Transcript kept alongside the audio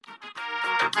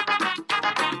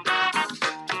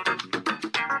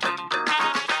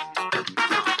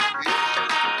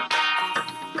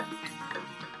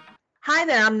Hi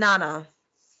there, I'm Nana.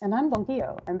 And I'm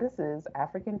Bonkio, and this is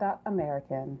African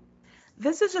American.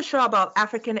 This is a show about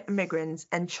African immigrants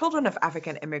and children of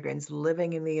African immigrants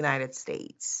living in the United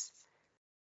States.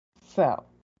 So,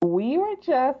 we were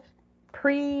just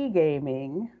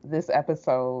pre-gaming this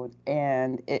episode,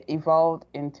 and it evolved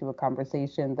into a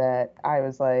conversation that I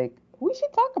was like, we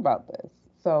should talk about this.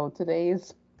 So,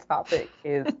 today's topic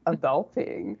is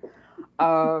adulting.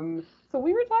 So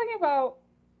we were talking about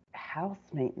house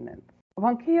maintenance.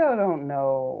 Bonkio don't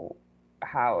know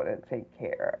how to take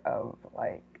care of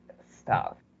like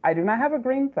stuff. I do not have a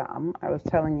green thumb. I was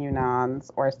telling you, Nons,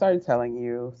 or I started telling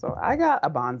you. So I got a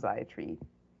bonsai tree.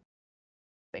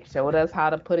 They showed us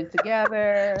how to put it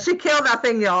together. She killed that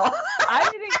thing, y'all. I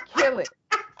didn't kill it.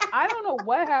 I don't know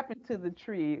what happened to the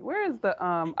tree. Where is the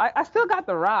I still got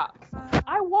the rocks.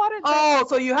 I watered that. Oh,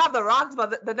 so you have the rocks,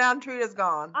 but the damn tree is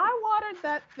gone. I watered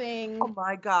that thing Oh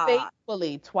my God.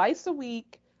 faithfully twice a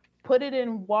week. Put it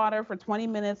in water for 20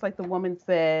 minutes, like the woman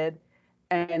said,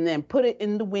 and then put it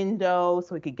in the window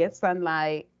so it could get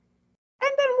sunlight.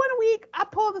 And then 1 week, I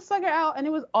pulled the sucker out, and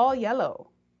it was all yellow.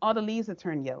 All the leaves had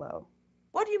turned yellow.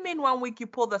 What do you mean 1 week you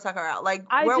pulled the sucker out?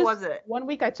 Like, where was it? 1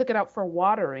 week, I took it out for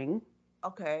watering.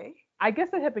 Okay. I guess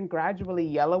it had been gradually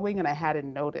yellowing, and I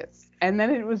hadn't noticed. And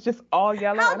then it was just all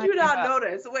yellow. How'd you not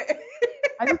notice? Wait.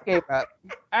 I just gave up.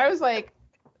 I was like,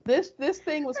 this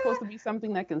thing was supposed to be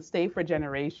something that can stay for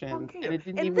generations, and it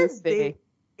didn't even stay.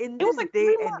 In this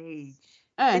day and age,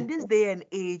 in this day and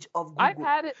age of Google, I've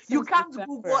had it since you can't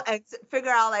December. Google and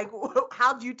figure out like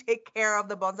how do you take care of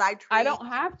the bonsai tree. I don't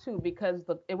have to because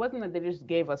it wasn't that they just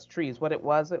gave us trees. What it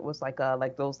was like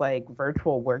those like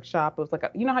virtual workshop. It was like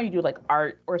you know how you do like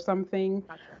art or something.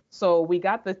 Gotcha. So we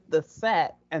got the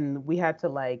set and we had to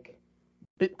like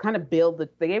kind of build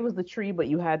they gave us the tree, but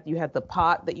you had the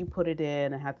pot that you put it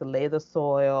in and had to lay the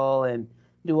soil and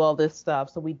do all this stuff.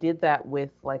 So we did that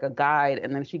with like a guide,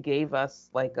 and then she gave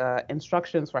us like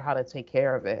instructions for how to take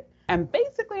care of it. And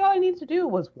basically all I needed to do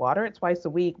was water it twice a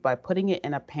week by putting it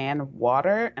in a pan of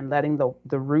water and letting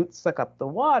the roots suck up the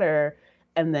water,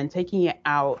 and then taking it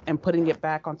out and putting it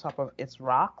back on top of its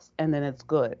rocks, and then it's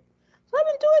good. So I've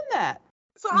been doing that.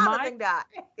 So how the thing die?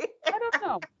 I don't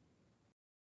know.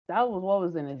 That was what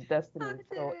was in its destiny.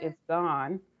 So it's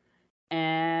gone.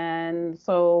 And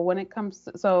so when it comes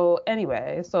to, so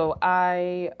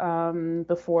I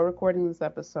before recording this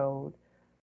episode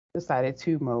decided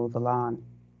to mow the lawn.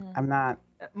 I'm not,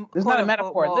 there's not a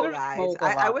metaphor. Literally mow the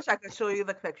lawn. I wish I could show you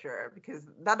the picture because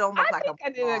that don't look like a I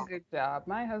did a good job.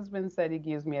 My husband said he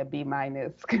gives me a B-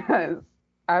 because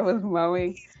I was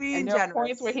mowing, and there were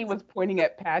points where he was pointing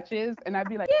at patches, and I'd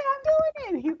be like, yeah, I'm doing it.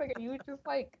 And he's like, you would just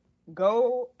like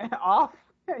go off.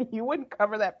 You wouldn't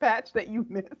cover that patch that you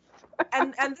missed.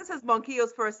 and this is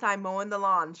Bonkio's first time mowing the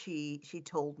lawn. She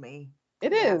told me.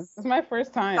 It is. It's my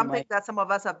first time. Something that some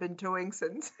of us have been doing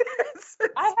since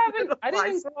I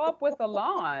didn't grow up with a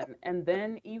lawn. And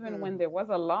then even when there was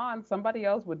a lawn, somebody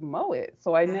else would mow it.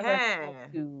 So I never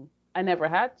had to. I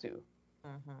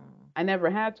never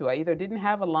had to. I either didn't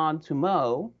have a lawn to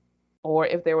mow, or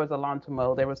if there was a lawn to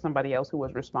mow, there was somebody else who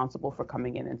was responsible for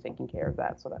coming in and taking care of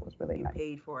that. So that was really nice.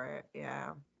 Paid for it,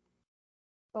 yeah.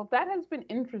 So that has been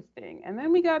interesting. And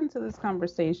then we got into this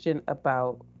conversation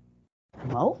about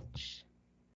mulch.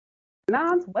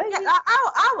 I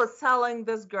was telling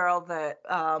this girl that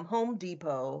Home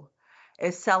Depot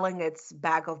is selling its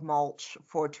bag of mulch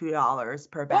for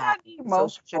 $2 per bag. So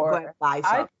she should go and buy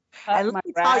some. And let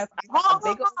me tell you, what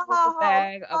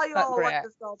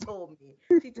this girl told me.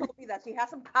 She told me that she has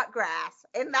some cut grass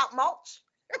in that mulch.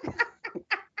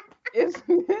 It's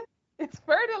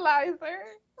fertilizer.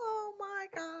 Oh my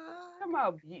God. Come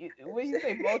on, when you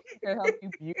say mulch can help you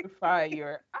beautify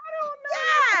your, I don't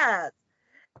know. Yes.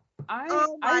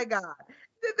 Oh my God.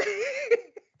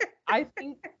 I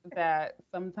think that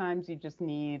sometimes you just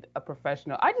need a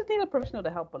professional. I just need a professional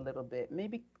to help a little bit.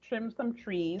 Maybe trim some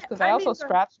trees, because I also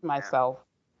scratched myself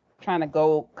trying to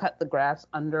go cut the grass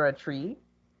under a tree.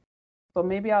 So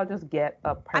maybe I'll just get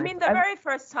a person. I mean, the very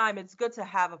first time, it's good to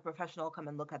have a professional come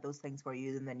and look at those things for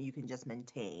you, and then you can just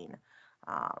maintain.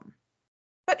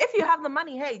 But if you have the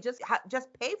money, hey, just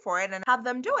pay for it and have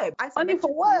them do it. Money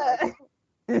for what?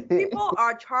 People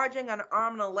are charging an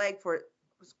arm and a leg for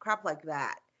crap like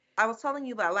that. I was telling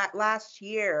you that last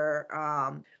year,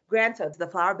 granted, the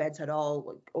flower beds had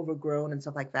all overgrown and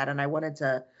stuff like that, and I wanted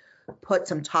to put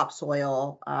some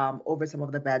topsoil over some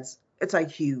of the beds. It's like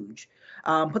huge.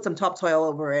 Put some topsoil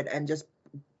over it and just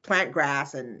plant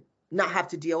grass and not have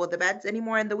to deal with the beds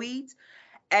anymore and the weeds.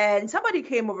 And somebody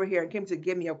came over here and came to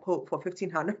give me a quote for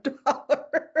 $1,500.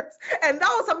 And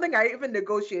that was something I even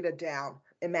negotiated down.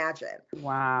 Imagine.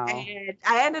 Wow. And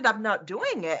I ended up not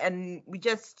doing it. And we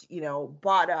just,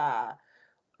 bought a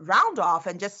Roundoff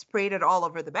and just sprayed it all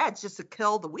over the beds just to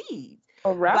kill the weeds.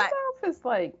 Oh, But Roundoff is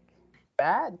like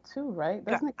bad too, right?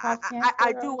 Doesn't it cause cancer?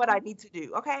 I do what I need to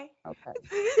do. Okay. Okay.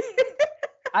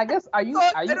 I guess are you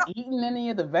eating any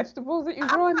of the vegetables that you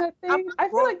grow in that thing? I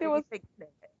feel like there was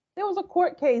a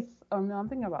court case. Oh no, I'm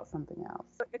thinking about something else.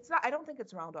 It's not. I don't think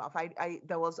it's Roundoff.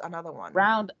 There was another one.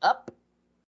 Roundup.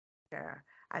 Yeah.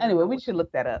 Anyway, we should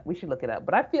look that up. We should look it up.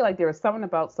 But I feel like there was something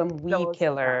about some weed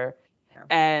killer,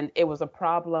 and it was a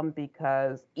problem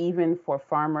because even for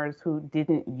farmers who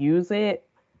didn't use it,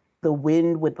 the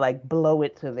wind would like blow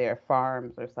it to their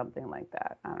farms or something like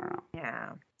that. I don't know.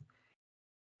 Yeah.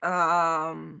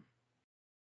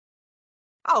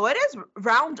 Oh, it is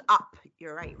Roundup.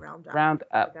 You're right, Roundup.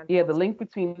 Roundup. Yeah, the link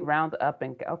between Roundup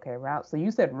and So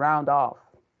you said Roundoff.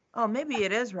 Oh, maybe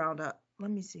it is Roundup. Let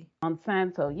me see.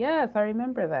 Monsanto. Yes, I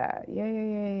remember that.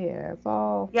 Yeah. It's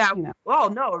all. Yeah. Oh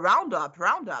no, Roundup.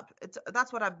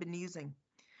 That's what I've been using.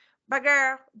 But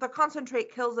girl, the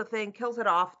concentrate kills the thing, kills it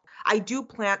off. I do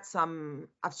plant some.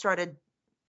 I started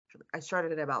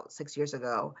it about 6 years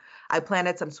ago. I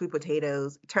planted some sweet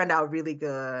potatoes. It turned out really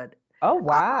good. Oh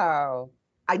wow.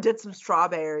 I did some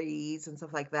strawberries and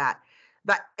stuff like that.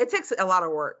 But it takes a lot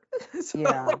of work.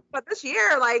 But this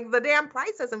year, like the damn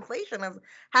prices, inflation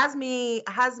has me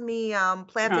planting.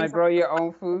 Trying to grow your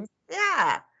own food?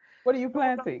 Yeah. What are you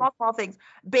planting? Small things.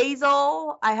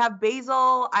 Basil. I have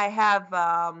basil. I have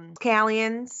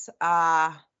scallions.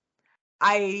 I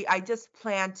just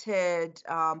planted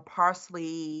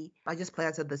parsley. I just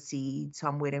planted the seed, so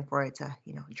I'm waiting for it to,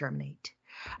 germinate.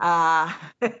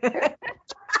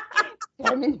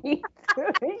 Germinate.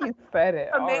 You said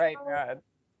it. All right, God.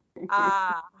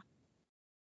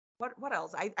 What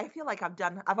else? I feel like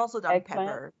I've also done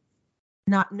peppers.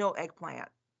 No eggplant.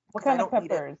 What kind of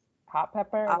peppers? Hot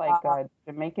pepper, like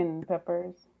Jamaican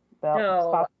peppers?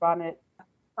 Scotch bonnet?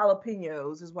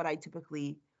 Jalapenos is what I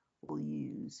typically will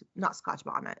use. Not Scotch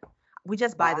bonnet. We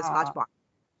just buy the Scotch bonnet.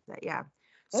 Yeah.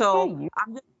 So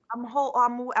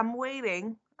I'm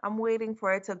waiting. I'm waiting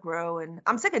for it to grow, and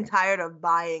I'm sick and tired of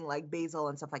buying like basil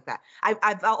and stuff like that.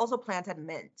 I've also planted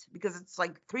mint because it's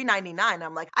like $3.99.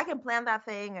 I'm like, I can plant that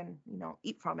thing and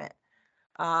eat from it.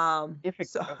 If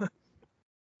it's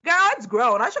girl, it's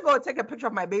grown. I should go and take a picture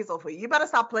of my basil for you. You better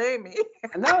stop playing me.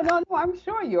 No. I'm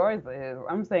sure yours is.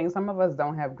 I'm saying some of us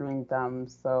don't have green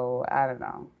thumbs, so I don't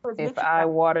know. If I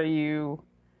water you,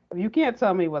 if you can't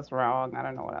tell me what's wrong, I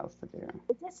don't know what else to do.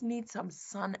 It just needs some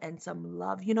sun and some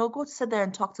love. Go sit there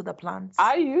and talk to the plants.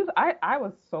 I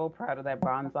was so proud of that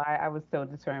bonsai. I was so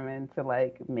determined to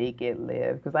like make it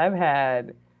live because I've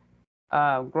had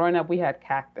growing up we had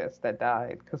cactus that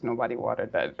died because nobody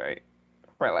watered that right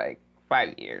for like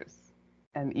 5 years.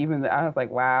 And I was like,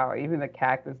 wow, even the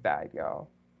cactus died, y'all.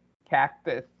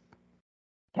 Cacti.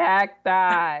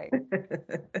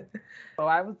 So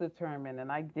I was determined and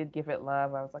I did give it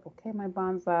love. I was like, okay, my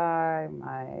bonsai,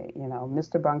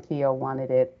 Mr. Banquillo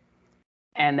wanted it.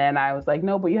 And then I was like,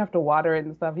 no, but you have to water it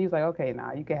and stuff. He's like, okay,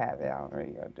 nah, you can have it. I don't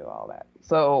really gotta do all that.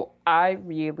 So I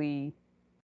really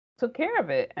took care of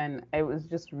it. And it was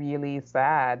just really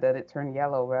sad that it turned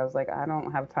yellow, where I was like, I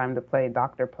don't have time to play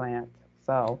Dr. Plant.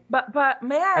 So But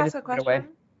may I ask a question?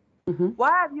 Mm-hmm.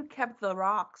 Why have you kept the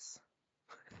rocks?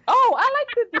 Oh, I like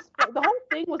the display. The whole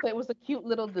thing was a cute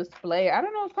little display. I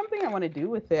don't know, something I want to do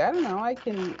with it. I don't know. I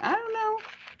don't know.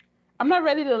 I'm not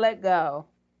ready to let go,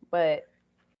 but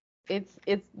it's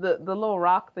the little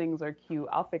rock things are cute.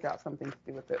 I'll figure out something to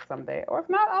do with it someday. Or if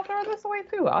not, I'll throw this away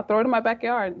too. I'll throw it in my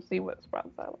backyard and see what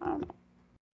sprouts up. I don't know.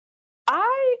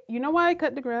 You know why I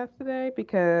cut the grass today?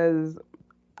 Because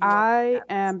I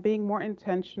am being more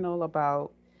intentional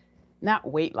about not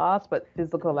weight loss, but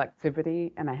physical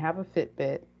activity. And I have a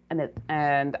Fitbit,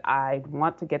 and I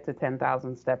want to get to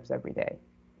 10,000 steps every day.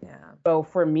 Yeah. So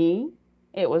for me,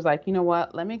 it was like, you know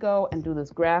what? Let me go and do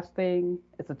this grass thing.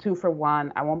 It's a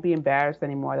 2-for-1. I won't be embarrassed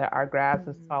anymore that our grass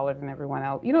is taller than everyone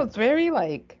else. It's very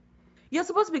like. You're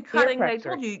supposed to be cutting. They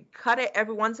told you cut it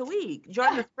every once a week.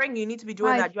 During the spring, you need to be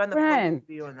doing that. During the fall, you need to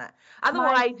be doing that.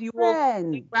 Otherwise,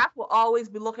 the grass will always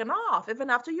be looking off, even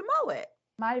after you mow it.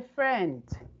 My friend,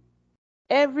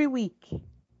 every week.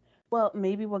 Well,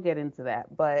 maybe we'll get into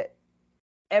that, but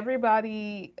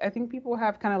everybody, I think people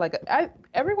have kind of like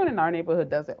everyone in our neighborhood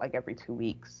does it like every 2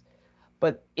 weeks.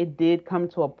 But it did come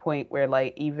to a point where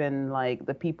like even like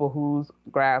the people whose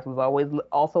grass was always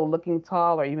also looking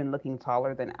tall or even looking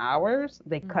taller than ours,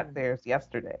 they cut theirs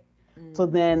yesterday. So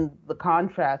then the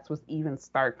contrast was even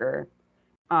starker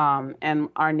And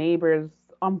our neighbors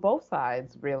on both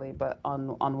sides, really, but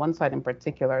on one side in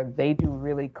particular, they do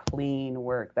really clean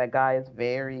work. That guy is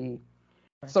very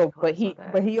so, but he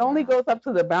only goes up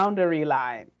to the boundary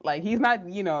line. Like he's not,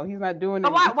 he's not doing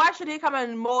But it. why should he come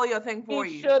and mow your thing for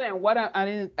He you? shouldn't.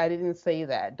 I didn't say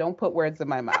that. Don't put words in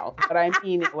my mouth. What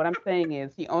I'm saying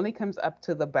is he only comes up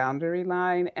to the boundary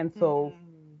line, and so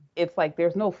it's like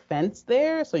there's no fence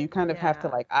there, so you kind of have to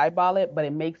like eyeball it, but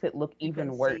it makes it look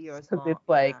even worse because it's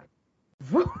like,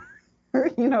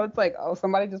 it's like, oh,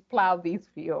 somebody just plowed these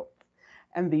fields,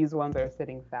 and these ones are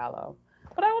sitting fallow.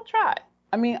 But I will try.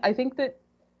 I mean, I think that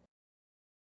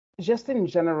just in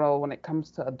general, when it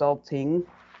comes to adulting,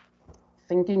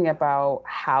 thinking about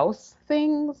house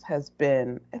things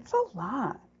it's a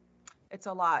lot. It's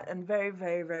a lot and very,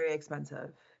 very, very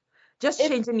expensive. Just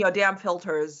changing your damn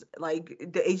filters, like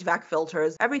the HVAC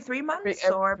filters, every 3 months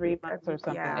or 3 months or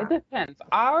something. Yeah. It depends.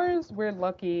 Ours, we're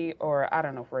lucky, or I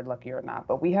don't know if we're lucky or not,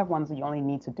 but we have ones that you only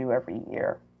need to do every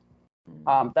year.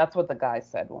 That's what the guy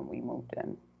said when we moved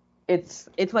in. It's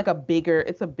like a bigger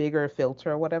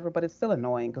filter or whatever, but it's still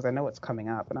annoying because I know it's coming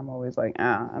up, and I'm always like,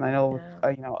 and I know,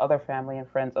 other family and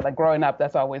friends, like growing up,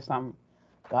 that's always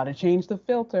gotta change the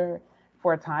filter.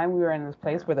 For a time, we were in this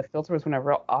place where the filter was in a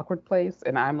real awkward place,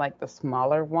 and I'm like the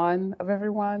smaller one of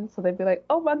everyone, so they'd be like,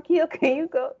 "Oh, Monkey, can you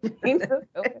go change the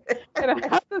filter?" And I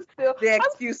have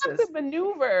to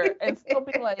maneuver and still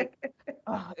be like,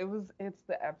 "Oh, it's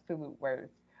the absolute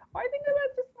worst." Or I think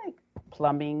about just like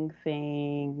plumbing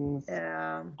things.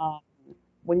 Yeah.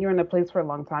 When you're in a place for a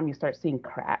long time, you start seeing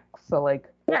cracks. So like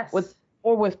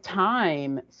with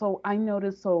time. So I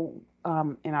noticed in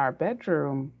our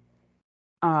bedroom,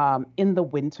 in the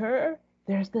winter,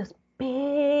 there's this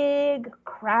big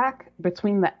crack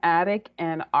between the attic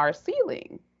and our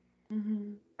ceiling.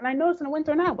 Mm-hmm. And I noticed in the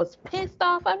winter, and I was pissed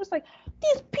off. I was like,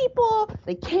 these people,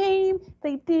 they came,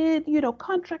 they did,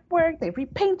 contract work, they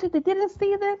repainted, they didn't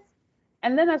see this.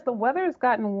 And then as the weather has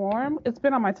gotten warm, it's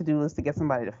been on my to-do list to get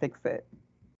somebody to fix it.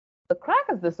 The crack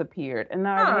has disappeared. And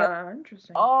now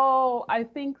interesting. Oh, I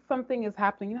think something is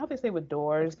happening. You know how they say with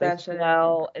doors, they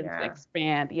swell and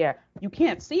expand. Yeah, you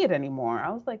can't see it anymore. I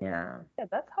was like, yeah,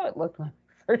 that's how it looked when I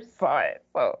first saw it.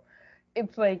 So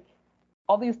it's like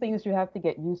all these things you have to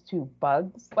get used to.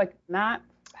 Bugs, like not.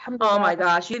 Oh my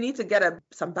gosh, you need to get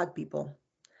some bug people.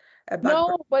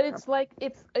 But it's like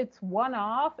it's one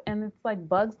off, and it's like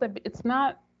bugs it's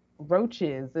not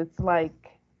roaches. It's like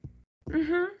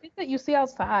things that you see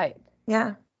outside.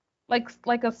 Yeah.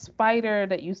 Like a spider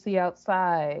that you see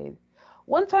outside.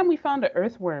 One time we found an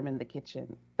earthworm in the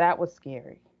kitchen. That was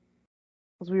scary.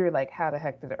 Because we were like, how the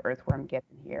heck did an earthworm get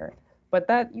in here? But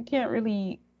that you can't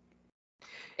really,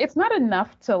 it's not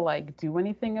enough to like do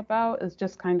anything about. It's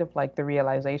just kind of like the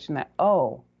realization that,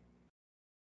 oh,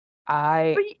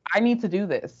 I need to do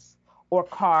this. Or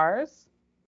cars.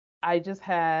 I just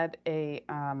had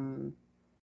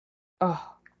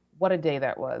what a day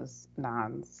that was,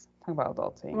 Nans. Talk about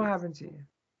adulting. What happened to you?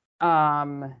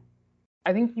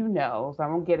 I think so I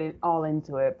won't get it all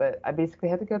into it, but I basically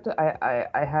had to go to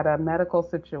I had a medical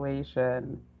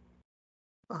situation.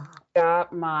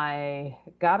 Got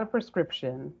a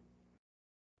prescription.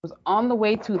 Was on the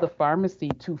way to the pharmacy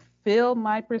to fill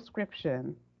my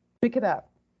prescription, pick it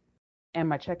up, and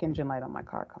my check engine light on my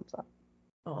car comes up.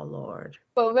 Oh Lord.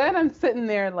 So then I'm sitting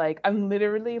there like I'm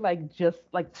literally like just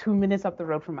like 2 minutes up the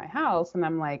road from my house, and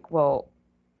I'm like, well,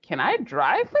 can I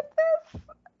drive with this?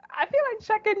 I feel like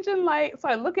check engine light. So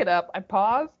I look it up. I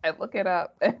pause. I look it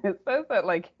up, and it says that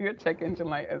like your check engine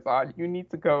light is on. You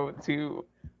need to go to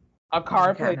a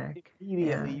car place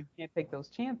immediately. Yeah. You can't take those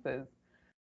chances.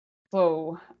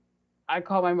 So I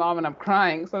call my mom and I'm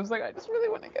crying. So I was like, I just really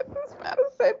want to get this medicine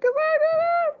because I did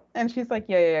it. And she's like,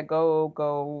 yeah,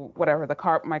 go, whatever.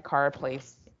 My car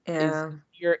place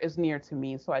is near to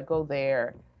me. So I go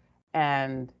there,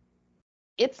 and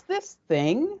it's this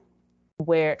thing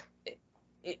where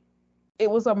it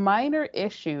was a minor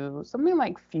issue, something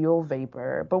like fuel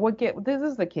vapor. But this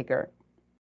is the kicker.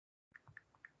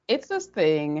 It's this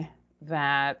thing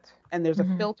that, and there's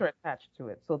a filter attached to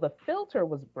it. So the filter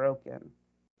was broken.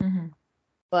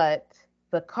 But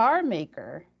the car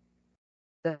maker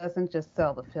doesn't just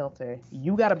sell the filter.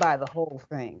 You got to buy the whole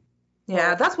thing.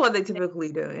 Yeah, that's what they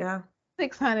typically do. Yeah.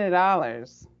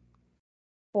 $600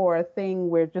 for a thing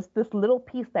where just this little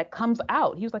piece that comes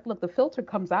out. He was like, look, the filter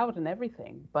comes out and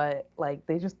everything, but like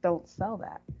they just don't sell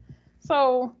that.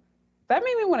 So that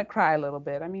made me want to cry a little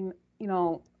bit. I mean,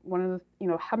 one of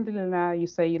the, alhamdulillah, you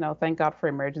say, thank God for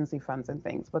emergency funds and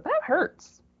things, but that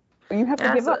hurts. When you have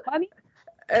to give up money.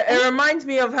 It reminds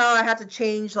me of how I had to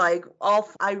change I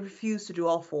refuse to do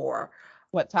all four.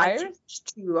 What, I tires?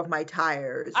 changed 2 of my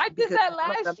tires I did because that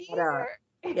one of them last had a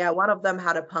year. yeah, one of them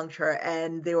had a puncture,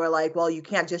 and they were like, "Well, you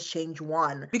can't just change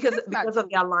one because It's not of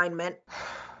the alignment."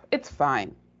 It's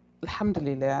fine.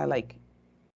 Alhamdulillah, like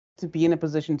to be in a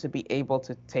position to be able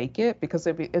to take it because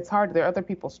it's hard. There are other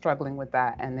people struggling with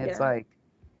that, and it's Yeah, like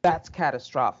that's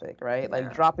catastrophic, right? Like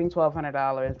yeah, dropping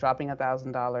 $1,200, dropping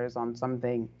 $1,000 on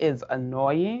something is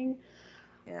annoying.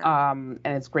 yeah. And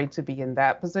it's great to be in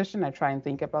that position. I try and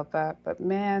think about that, but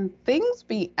man, things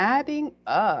be adding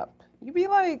up. You be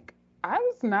like, I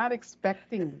was not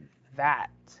expecting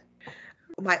that.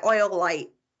 My oil light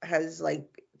has like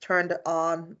turned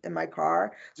on in my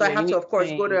car, so I Yeah, you have to, need of to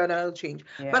course, go to change. an oil change.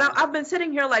 But Yeah. I've been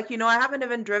sitting here like, I haven't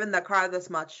even driven the car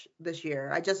this much this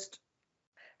year. I just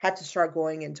had to start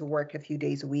going into work a few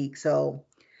days a week, so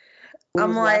When I'm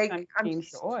was the last time like, you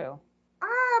changed your oil?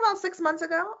 about 6 months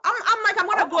ago. I'm like, I'm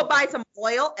gonna go Oh, buy some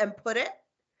oil and put it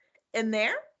in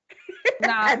there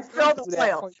nah, and don't fill do the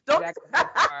that oil. before you Don't. jack up your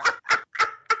car.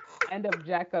 End up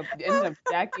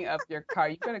jacking up your car.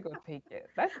 You better go take it.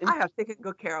 That's I have interesting. taken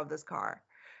good care of this car.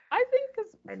 I think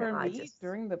because I know. for I me, just.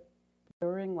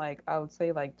 during like I would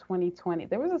say like 2020,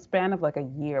 there was a span of like a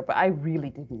year, but I really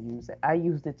didn't use it. I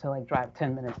used it to like drive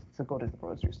 10 minutes to go to the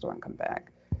grocery store and come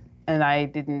back. And I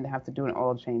didn't have to do an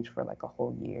oil change for like a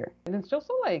whole year. And it's just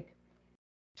so like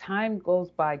time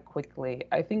goes by quickly.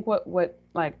 I think what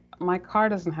like my car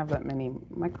doesn't have that many.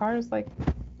 My car is like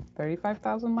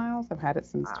 35,000 miles. I've had it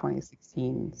since Wow.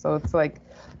 2016. So it's like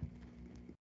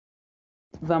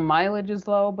the mileage is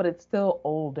low, but it's still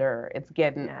older.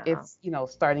 Yeah.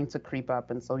 Starting to creep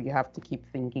up. And so you have to keep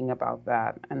thinking about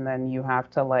that. And then you have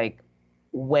to like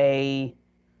weigh,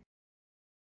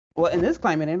 well, in this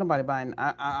climate, ain't nobody buying.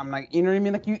 I'm like, you know what I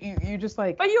mean? Like you just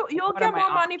like, But you'll what are get my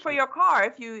more money for options? your car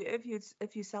if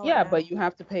you sell it Yeah, now. but you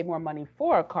have to pay more money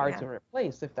for a car Yeah. to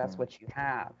replace if Yeah. that's what you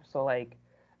have. So like,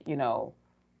 you know,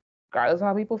 regardless of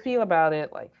how people feel about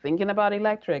it, like thinking about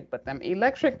electric, but them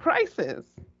electric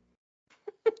prices.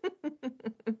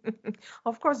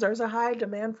 Of course, there's a high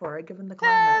demand for it given the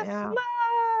climate. Yeah. Tesla.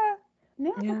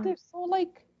 Yeah, but Yeah. they're so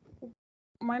like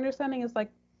my understanding is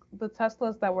like the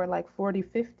Teslas that were like 40,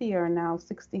 50 are now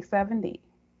 60, 70.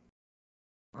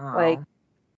 Like, Wow.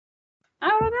 I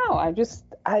don't know.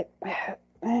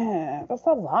 That's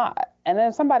a lot. And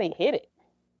then somebody hit it.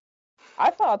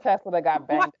 I saw a Tesla that got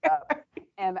Why, banged up,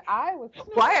 and I was,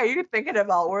 why are you thinking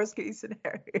about worst case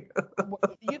scenario?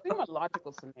 you think of a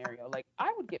logical scenario. Like,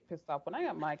 I would get pissed off when I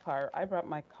got my car. I brought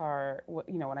my car,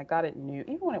 when I got it new,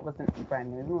 even when it wasn't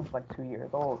brand new, even when it was like 2 years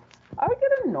old, I would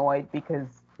get annoyed because,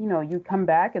 you come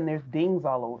back and there's dings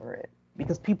all over it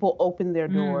because people open their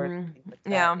doors and things like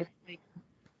that. Yeah.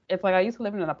 It's like I used to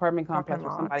live in an apartment Parking complex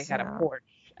where somebody lots. had a Yeah. porch,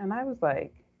 and I was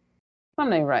like,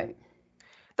 something ain't right.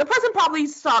 The person probably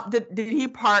stopped. Did he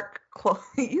park close?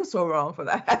 You're so wrong for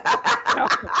that. No,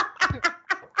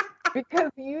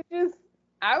 because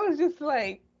I was just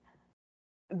like,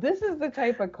 this is the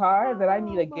type of car that I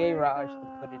need a Oh my garage to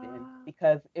put it in. God.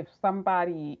 Because if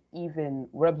somebody even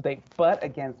rubs their butt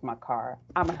against my car,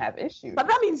 I'm gonna have issues. But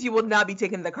that means you will not be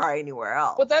taking the car anywhere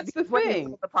else. But that's the Because when you thing.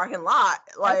 go to the parking lot,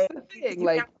 like That's the thing. you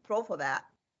Like, can't control for that.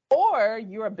 or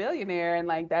you're a billionaire and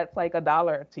like that's like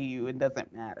 $1 to you. It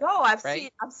doesn't matter. No, Right?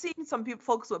 I've seen some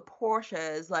folks with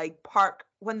Porsches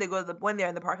when when they're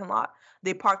in the parking lot,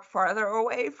 they park farther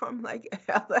away from like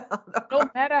the No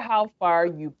car. matter how far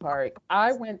you park,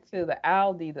 I went to the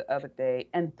Aldi the other day,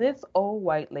 and this old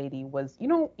white lady was, you're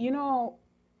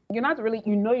not really,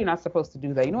 you're not supposed to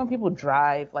do that. You know when people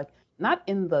drive, like not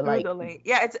in the Through like the lane.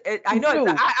 Yeah, I know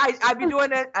through. I'd be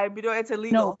doing it. It's No,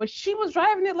 illegal. but she was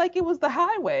driving it like it was the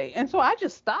highway, and so I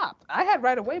just stopped. I had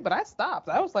right away, but I stopped.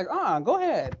 I was like, go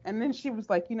ahead. And then she was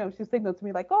like, she signaled to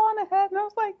me like, go on ahead, and I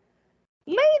was like,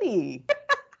 lady,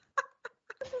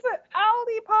 this is an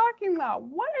Aldi parking lot.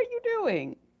 What are you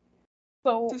doing?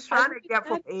 So She's I trying to get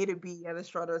from A to B in the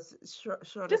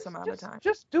shortest amount of time.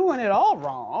 just doing it all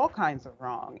wrong, all kinds of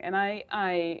wrong. And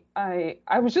I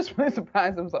was just really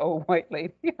surprised it was an old white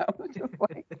lady. I was just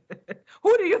like,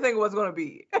 Who do you think it was going to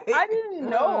be? I didn't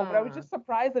know, but I was just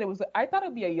surprised that I thought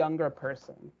it'd be a younger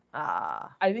person.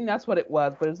 Ah. I think that's what it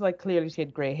was, but it was like clearly she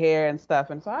had gray hair and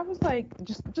stuff. And so I was like,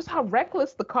 just how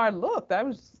reckless the car looked. I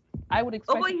would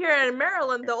expect. Over here in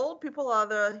Maryland, the old people are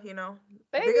the They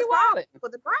be biggest problem wildin'.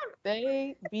 with the driving.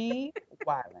 They be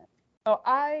wildin'. So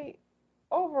I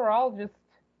overall just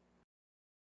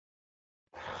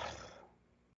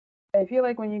I feel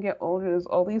like when you get older, there's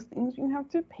all these things you have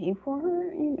to pay for.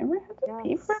 You never had to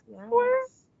pay for it before.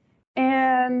 Yes.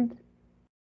 And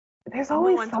there's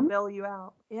always Someone to bail you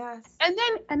out. Yes.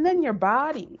 and then your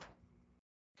body.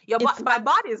 My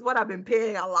body is what I've been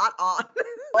paying a lot on.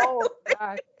 Oh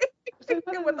gosh. So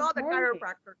he With this all the morning.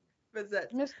 chiropractor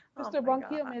visits. Oh Mr. my God.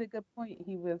 Bonquillo made a good point.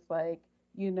 He was like,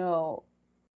 you know,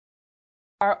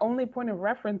 our only point of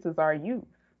reference is our youth.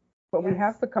 But we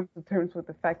have Yes. to come to terms with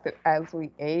the fact that as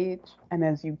we age and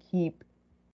as you keep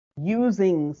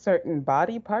using certain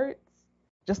body parts,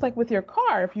 just like with your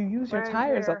car, if you use your Wear and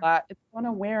tires a tear. lot, it's going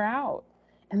to wear out.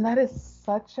 And that is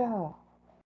such a,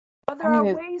 But I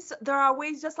mean, it's there are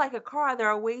ways just like a car, there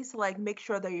are ways to like make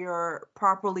sure that you're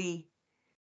properly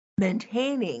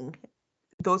maintaining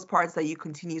those parts that you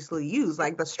continuously use,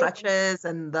 like the stretches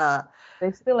and the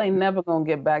they still ain't never going to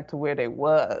get back to where they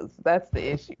was. That's the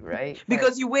issue, right? Like,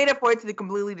 because you waited for it to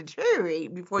completely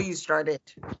deteriorate before you started.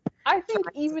 I think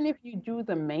even if you do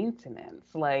the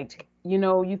maintenance, like, you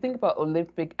know, you think about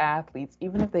Olympic athletes,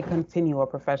 even if they continue or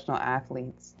professional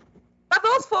athletes, But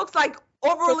those folks like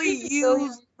overly Serena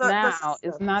Williams use the now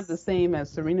is not the systems. same as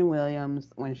Serena Williams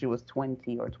when she was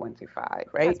 20 or 25, Yeah,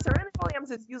 right? Serena Williams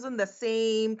is using the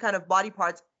same kind of body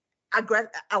parts a lot.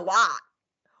 Yeah,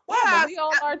 but Whereas we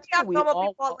all are we too. have We normal all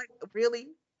people are like, really?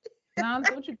 now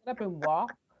don't you get up and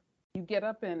walk? You get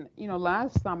up and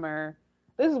last summer,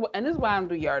 this is why I'm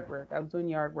doing yard work. I was doing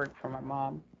yard work for my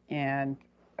mom, and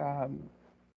um,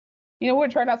 we're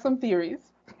trying out some theories.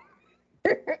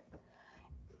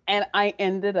 And I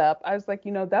ended up, I was like,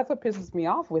 that's what pisses me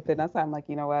off with it. That's why I'm like,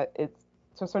 you know what? It's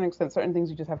to a certain extent, certain things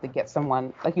you just have to get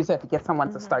someone, like you said, to get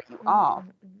someone to start you off.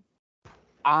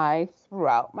 I threw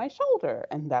out my shoulder,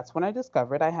 and that's when I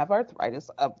discovered I have arthritis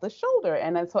of the shoulder.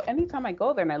 And then, so anytime I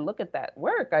go there and I look at that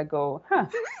work, I go, huh,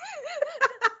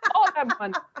 all that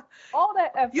money, all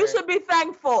that effort. You should be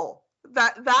thankful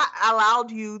that that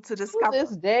allowed you to discover. To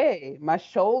this day, my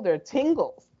shoulder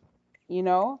tingles.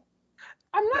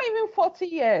 I'm not even 40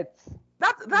 yet.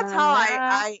 That's how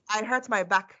I hurt my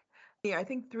back. Yeah, I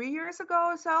think 3 years ago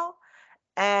or so.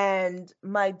 And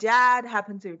my dad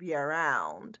happened to be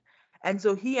around. And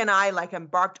so he and I like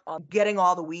embarked on getting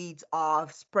all the weeds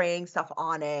off, spraying stuff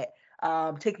on it,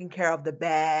 taking care of the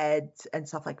beds and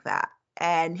stuff like that.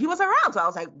 And he was around. So I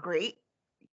was like, great,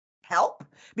 help.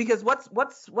 Because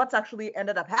what's actually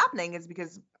ended up happening is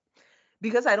because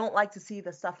I don't like to see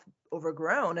the stuff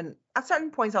overgrown. And at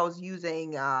certain points, I was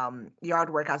using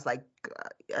yard work as like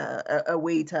a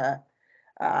way to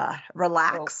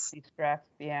relax,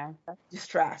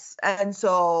 distress. And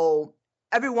so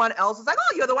everyone else was like,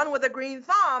 "Oh, you're the one with the green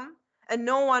thumb," and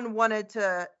no one wanted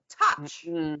to touch.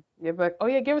 You're like, "Oh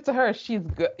yeah, give it to her. She's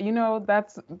good."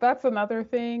 That's another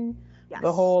thing. Yes.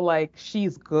 The whole like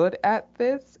she's good at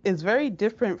this is very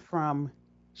different from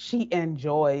she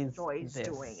enjoys this.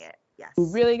 Doing it. Yes. You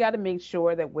really got to make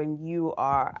sure that when you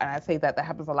are, and I say that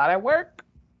happens a lot at work.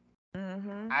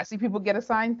 I see people get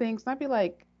assigned things, and I'd be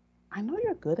like, I know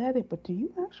you're good at it, but do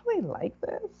you actually like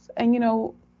this? And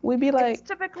we'd be like, it's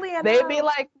typically they'd be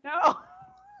like, no.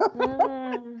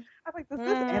 I'm like, does this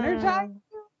energize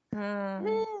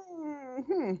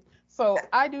you? So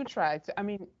I do try to. I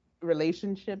mean,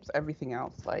 relationships, everything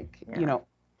else, like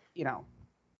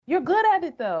you're good at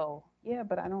it though. Yeah,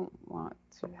 but I don't want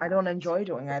to. I don't enjoy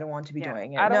doing it. I don't want to be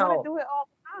doing it. I don't want to do it all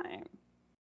the time.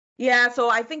 Yeah,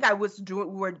 so I think I was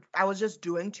just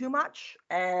doing too much,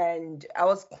 and I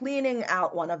was cleaning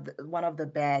out one of the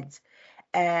beds,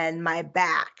 and my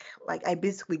back, like I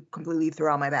basically completely threw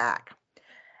out my back.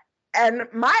 And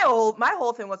my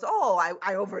whole thing was, oh,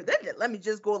 I overdid it. Let me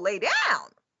just go lay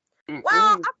down.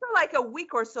 Well, after like a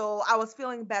week or so, I was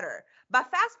feeling better.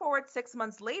 But fast forward 6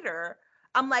 months later,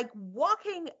 I'm like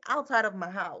walking outside of my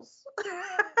house,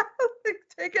 like,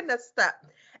 taking a step,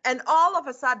 and all of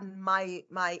a sudden my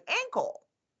ankle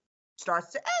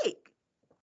starts to ache.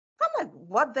 I'm like,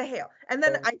 what the hell? And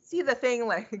then I see the thing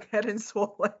like getting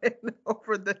swollen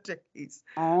over the days.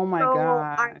 Oh my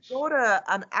gosh. I go to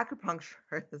an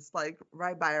acupuncturist like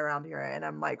right by around here, and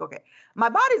I'm like, okay, my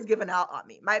body's giving out on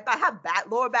me. I have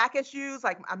lower back issues.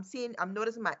 Like I'm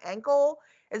noticing my ankle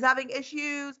is having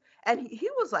issues. And he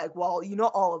was like, well,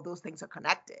 all of those things are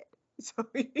connected. So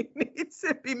he needs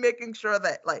to be making sure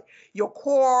that like your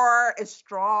core is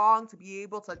strong to be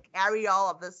able to carry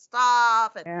all of this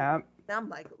stuff. And I'm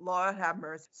like, Lord have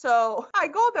mercy. So I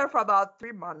go there for about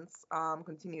 3 months,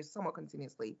 somewhat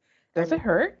continuously. Does it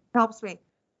hurt? It helps me.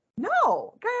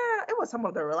 No, girl, it was some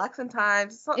of the relaxing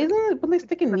times. So, isn't it when they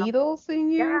sticking needles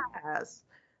in you? Yes.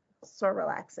 So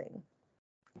relaxing.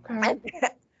 Okay. And,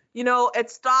 it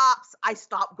stops. I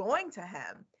stop going to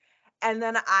him. And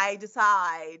then I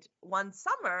decide one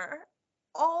summer,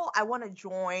 I want to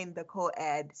join the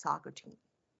co-ed soccer team.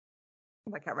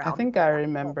 Like around. I think I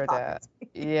remember that.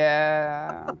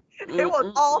 Yeah. It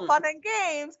was all fun and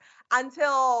games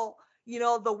until,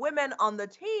 the women on the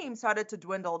team started to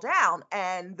dwindle down.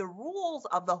 And the rules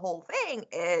of the whole thing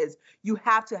is you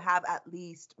have to have at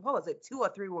least, what was it, 2 or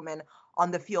 3 women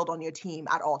on the field on your team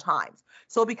at all times.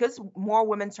 So because more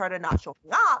women started not showing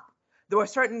up, there were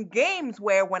certain games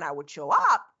where when I would show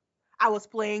up, I was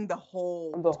playing the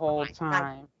whole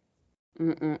time.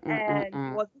 And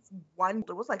there was this one,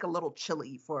 it was like a little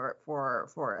chilly for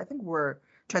I think we're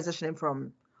transitioning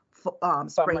from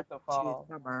spring to fall.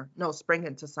 to summer. No, spring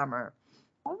into summer.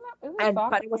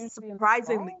 But it was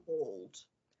surprisingly cold.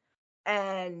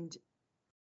 And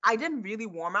I didn't really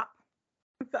warm up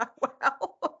that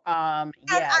well.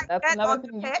 Yeah, that's another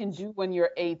thing you can do when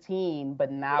you're 18,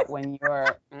 but not when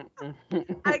you're.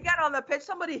 I get on the pitch,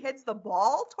 somebody hits the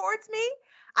ball towards me.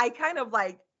 I kind of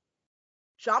like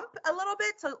jump a little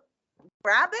bit to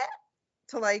grab it,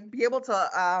 to like be able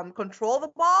to control the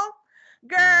ball.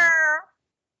 Girl,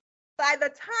 by the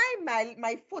time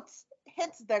my foot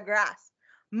hits the grass,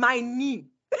 my knee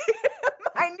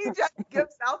just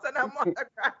gives out and I'm on the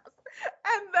grass.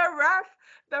 And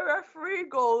the referee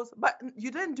goes, but you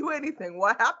didn't do anything.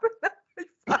 What happened?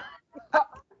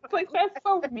 Like, that's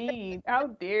so mean. How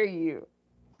dare you?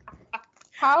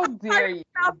 How dare you?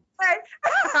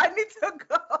 I need to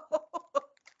go.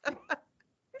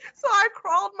 So I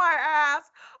crawled my ass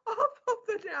off of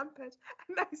the damn pitch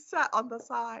and I sat on the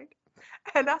side.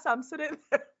 And as I'm sitting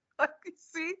there, like,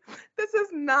 see, this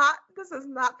is not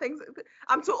things.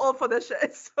 I'm too old for this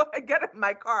shit. So I get in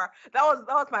my car. That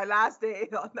was my last day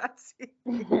on that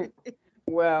team.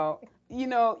 Well,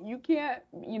 you can't,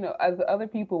 as other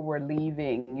people were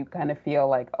leaving, you kind of feel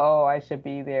like, oh, I should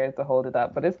be there to hold it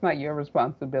up. But it's not your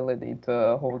responsibility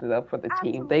to hold it up for the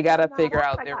team. They got to figure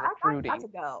out their recruiting. I got to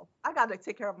go. I got to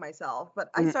take care of myself. But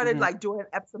I started like doing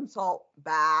Epsom salt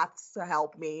baths to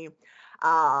help me.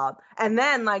 And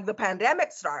then like the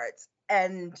pandemic starts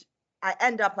and I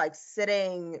end up like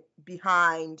sitting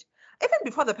behind. Even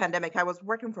before the pandemic, I was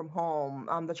working from home.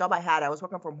 The job I had, I was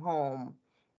working from home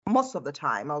most of the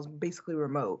time. I was basically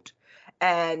remote.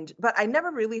 But I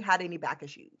never really had any back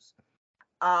issues.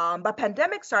 But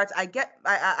pandemic starts,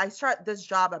 I start this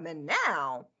job I'm in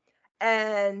now,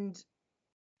 and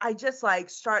I just like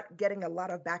start getting a lot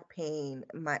of back pain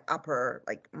in my upper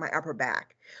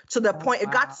back, to the point it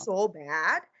got so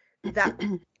bad that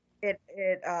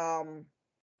it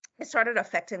started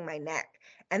affecting my neck.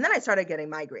 And then I started getting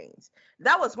migraines.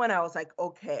 That was when I was like,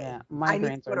 okay, yeah,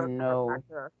 migraines are no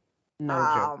joke.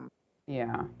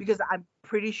 Yeah. Because I'm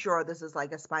pretty sure this is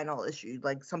like a spinal issue,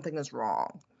 like something is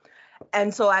wrong.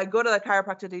 And so I go to the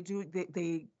chiropractor,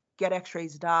 they get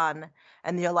x-rays done,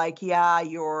 and they're like, yeah,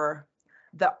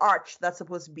 the arch that's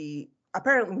supposed to be,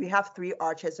 apparently we have 3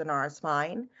 arches in our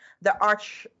spine. The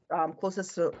arch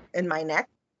closest to in my neck,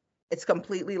 it's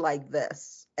completely like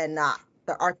this and not,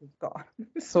 the arch is gone.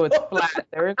 So it's flat.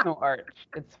 There is no arch.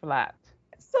 It's flat.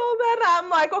 So then I'm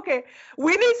like, okay,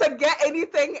 we need to get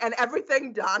anything and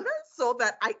everything done so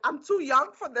that I'm too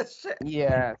young for this shit.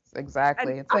 Yes,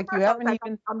 exactly. And it's like you haven't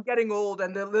even. I'm getting old,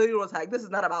 and the lady was like, "This is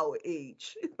not about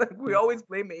age. Like we always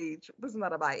blame age. This is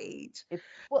not about age." It's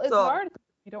hard if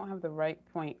you don't have the right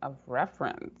point of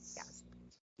reference.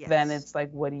 Yes. Then it's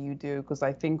like, what do you do? Because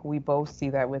I think we both see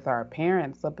that with our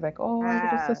parents. They'll be like, "Oh,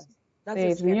 that's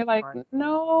and you're like,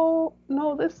 no,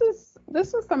 this is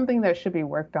something that should be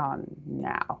worked on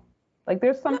now. Like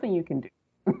there's something you can do."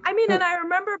 I mean, and I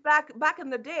remember back in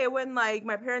the day when like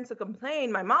my parents would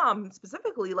complain, my mom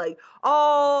specifically, like,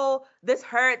 "Oh, this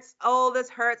hurts. Oh, this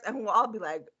hurts," and I'll be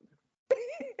like,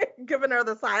 giving her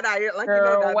the side eye, like,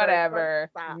 girl,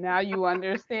 whatever. Now you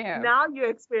understand. Now you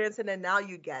experience it, and now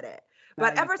you get it.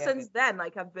 But ever since then,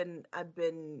 like I've been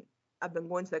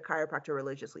going to the chiropractor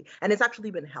religiously, and it's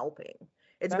actually been helping.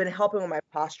 It's been helping with my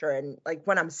posture, and like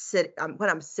when I'm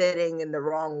sitting in the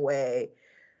wrong way,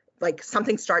 like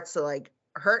something starts to like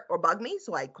hurt or bug me,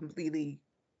 so I quickly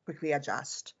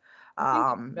adjust.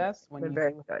 That's when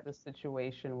you have the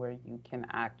situation where you can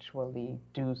actually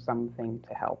do something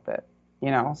to help it.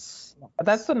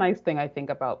 That's the nice thing I think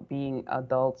about being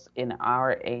adults in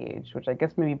our age, which I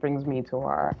guess maybe brings me to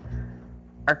our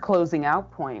closing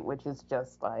out point, which is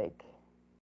just like,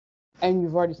 and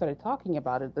you've already started talking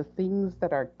about it, the things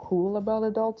that are cool about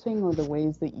adulting, or the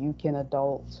ways that you can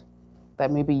adult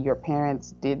that maybe your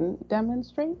parents didn't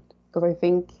demonstrate. Because I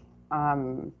think,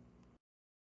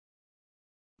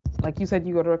 like you said,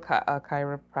 you go to a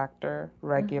chiropractor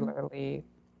regularly. Mm-hmm.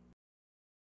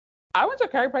 I went to a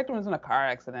chiropractor when I was in a car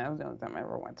accident. That was the only time I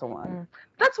ever went to one.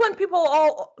 That's when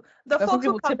folks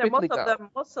who come there,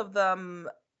 most of them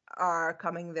are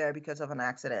coming there because of an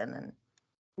accident. And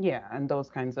yeah, and those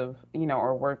kinds of,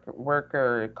 or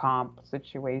worker comp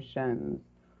situations.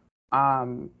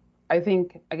 And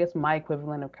I guess my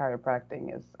equivalent of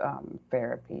chiropractic is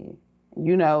therapy.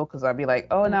 You know, because I'd be like,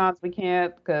 oh Mm. no, we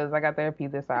can't because I got therapy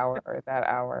this hour or that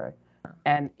hour,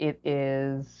 and it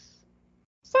is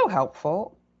so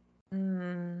helpful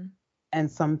Mm. and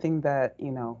something that,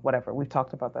 whatever, we've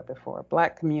talked about that before.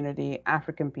 Black community,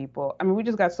 African people. I mean, we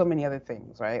just got so many other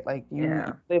things, right? Like you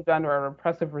Yeah. lived under a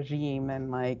repressive regime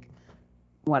and like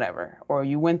whatever, or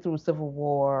you went through civil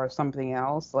war or something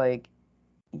else, like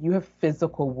you have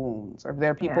physical wounds, or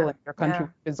there are people Yeah. in your country Yeah.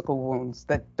 with physical wounds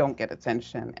that don't get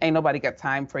attention. Ain't nobody got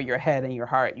time for your head and your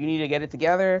heart. You need to get it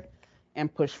together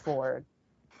and push forward.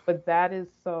 But that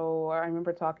is so. I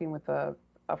remember talking with a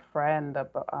friend of,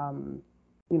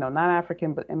 not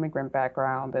African but immigrant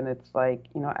background, and it's like,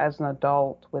 as an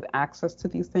adult with access to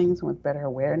these things and with better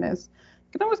awareness,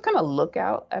 you can always kind of look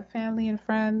out at family and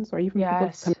friends, or even people in the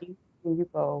Yes. community, and you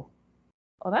go,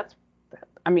 oh, that's.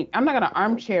 I mean, I'm not gonna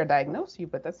armchair diagnose you,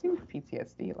 but that seems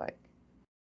PTSD. Like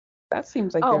that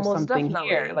seems like Oh, there's most something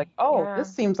here. Like, definitely. oh, Yeah.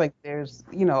 this seems like there's,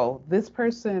 this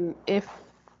person, if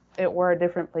it were a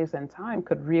different place and time,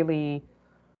 could really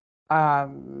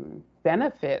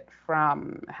benefit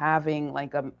from having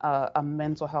like a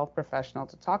mental health professional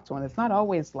to talk to. And it's not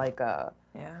always like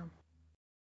Yeah.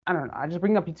 I don't know. I just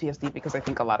bring up PTSD because I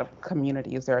think a lot of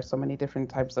communities, there are so many different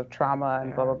types of trauma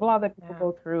and blah, Yeah. blah, blah that people Yeah.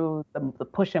 go through, the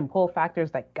push and pull factors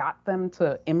that got them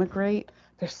to immigrate.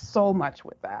 There's so much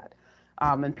with that.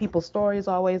 And people's stories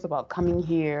always about coming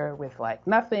here with like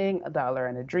nothing, $1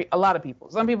 and a dream. A lot of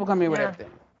people. Some people come here with Yeah.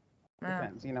 everything. Yeah.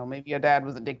 Depends. Maybe your dad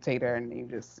was a dictator and you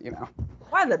just,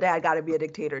 Why the dad got to be a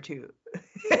dictator too?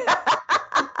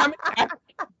 How many African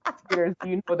dictators do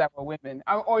you know that were women?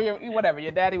 Or whatever,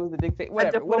 your daddy was a dictator, A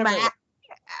whatever it was. diplomat.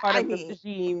 Part I of the mean,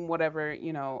 regime, whatever,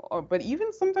 but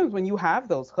even sometimes when you have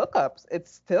those hookups,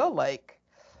 it's still like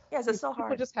yes, it's these so people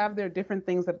hard. just have their different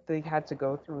things that they had to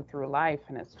go through life,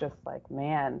 and it's just like,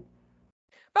 man,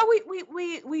 But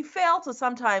we fail to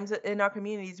sometimes in our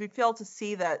communities, we fail to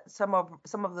see that some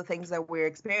of the things that we're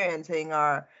experiencing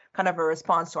are kind of a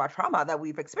response to our trauma that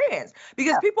we've experienced.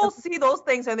 Because yeah, people see those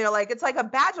things and they're like, it's like a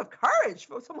badge of courage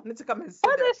for someone to come and sit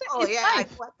what there. is it? Oh It's yeah, I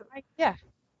life. slept. Like, yeah,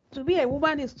 to be a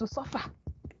woman is to suffer.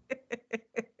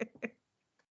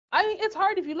 It's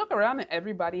hard if you look around and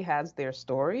everybody has their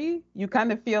story. You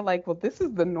kind of feel like, well, this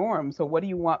is the norm. So what do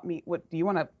you want me? What do you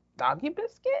want, a doggy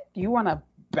biscuit? Do you want a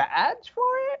badge for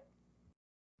it?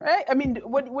 Right? I mean,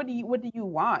 what do you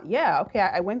want? Yeah, okay,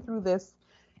 I went through this,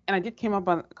 and I did come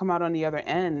out on the other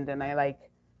end, and I like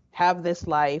have this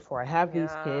life, or I have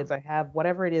these Yeah. kids, I have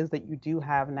whatever it is that you do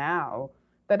have now.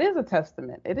 That is a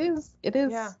testament.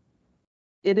 Yeah.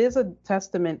 It is a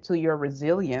testament to your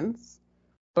resilience,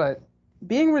 but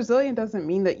being resilient doesn't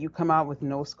mean that you come out with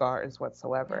no scars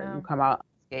whatsoever. You Yeah. come out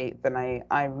unscathed, and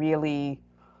I really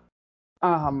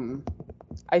um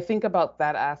I think about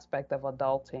that aspect of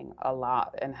adulting a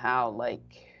lot, and how,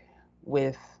 like,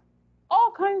 with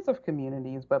all kinds of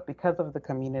communities, but because of the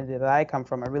community that I come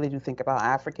from, I really do think about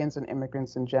Africans and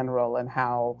immigrants in general, and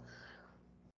how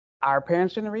our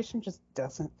parents' generation just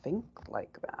doesn't think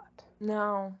like that.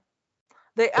 No.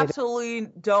 They They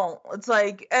absolutely don't. It's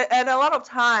like, and a lot of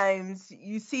times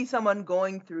you see someone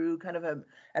going through kind of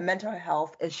a mental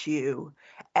health issue,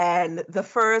 and the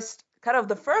first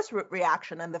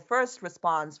reaction and the first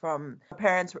response from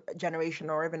parents'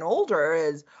 generation or even older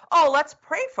is, "Oh, let's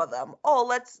pray for them. Oh,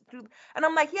 let's do." And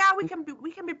I'm like, "Yeah, we can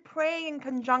be praying in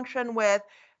conjunction with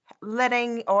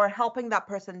letting or helping that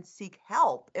person seek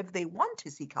help if they want to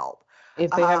seek help."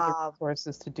 if they have the Uh,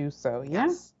 resources to do so. Yeah,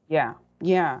 yes. yeah,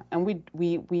 yeah. And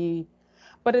we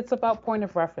but it's about point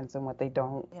of reference and what they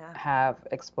don't Yeah. have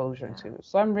exposure Yeah. to.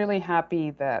 So I'm really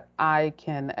happy that I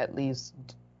can at least,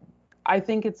 I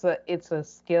think it's a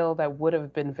skill that would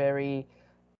have been very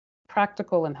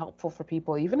practical and helpful for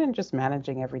people, even in just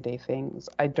managing everyday things.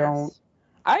 Yes.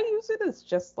 I use it as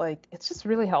just like, it's just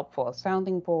really helpful, a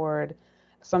sounding board.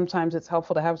 Sometimes it's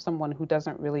helpful to have someone who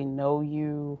doesn't really know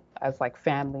you as like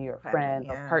family or Family. friend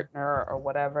or Yeah. partner or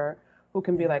whatever, who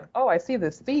can be Yeah. like, oh, I see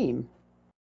this theme.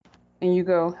 And you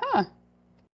go, huh,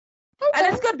 And okay.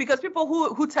 it's good because people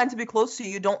who tend to be close to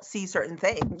you don't see certain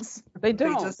things. They They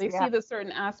don't. just They yeah. see the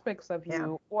certain aspects of Yeah.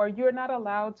 you, or you're not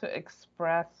allowed to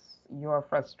express your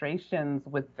frustrations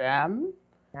with them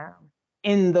Yeah.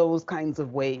 in those kinds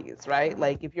of ways, right? Yeah.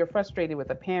 Like if you're frustrated with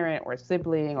a parent or a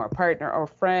sibling or a partner or a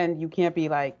friend, you can't be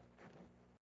like,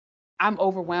 I'm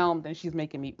overwhelmed and she's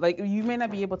making me, like, you may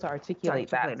not be able to To articulate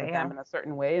that articulate to it. them Yeah. in a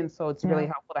certain way. And so it's really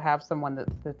Yeah. helpful to have someone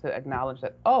to acknowledge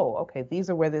that, oh, okay, these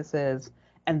are where this is.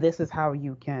 And this is how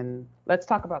you can, let's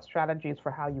talk about strategies for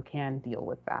how you can deal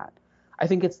with that. I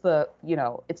think it's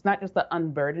it's not just the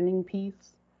unburdening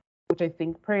piece, which I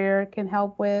think prayer can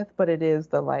help with, but it is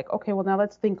the like, okay, well, now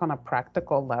let's think on a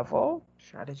practical level.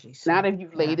 Strategies. Not if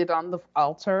you've laid it on the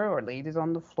altar or laid it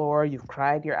on the floor, you've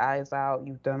cried your eyes out,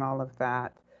 you've done all of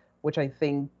that, which I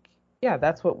think, yeah,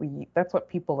 that's what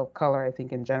people of color, I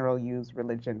think in general use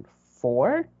religion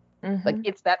for. Like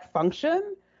it's that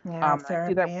function. Yeah, I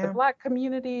see that with the Black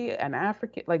community and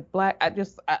African, like Black,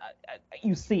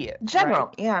 you see it. General,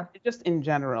 right? yeah. Just in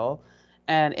general.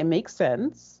 And it makes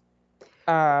sense.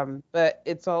 But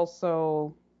it's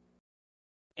also,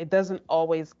 it doesn't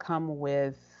always come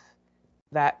with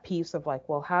that piece of like,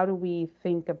 well, how do we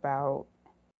think about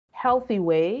healthy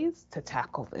ways to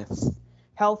tackle this?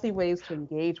 Healthy ways to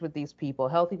engage with these people,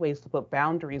 healthy ways to put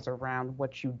boundaries around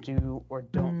what you do or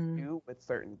don't do with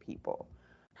certain people.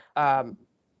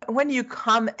 When you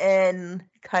come in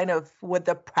kind of with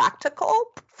the practical,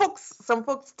 some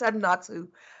folks tend not to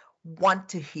want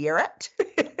to hear it.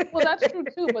 Well, that's true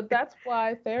too, but that's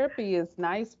why therapy is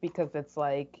nice because it's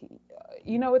like,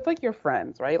 it's like your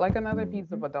friends, right? Like another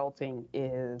piece of adulting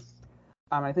is,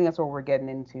 I think that's what we're getting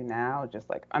into now, just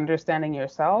like understanding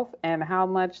yourself and how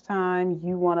much time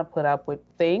you want to put up with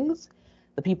things,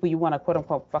 the people you want to quote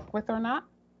unquote fuck with or not,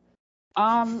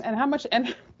 and how much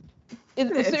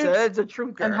it's a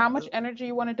true girl. And how much energy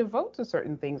you want to devote to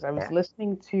certain things. I was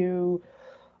listening to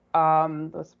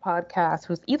this podcast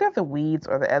was either The Weeds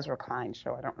or the Ezra Klein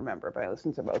show. I don't remember, but I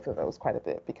listened to both of those quite a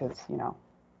bit because,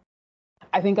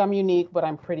 I think I'm unique, but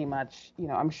I'm pretty much,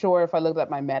 I'm sure if I looked at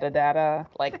my metadata,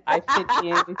 like I fit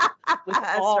in with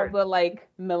all the like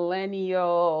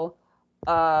millennial,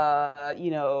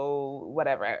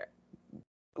 whatever,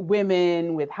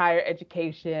 women with higher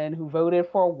education who voted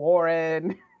for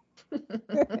Warren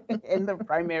in the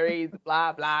primaries,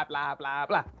 blah, blah, blah, blah,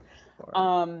 blah.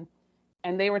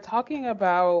 And they were talking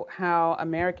about how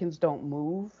Americans don't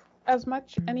move as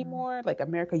much anymore. Like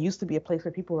America used to be a place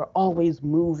where people were always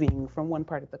moving from one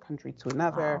part of the country to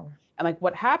another. Wow. And like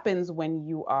what happens when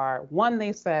you are,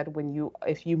 they said,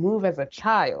 if you move as a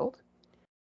child,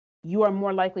 you are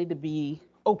more likely to be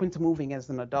open to moving as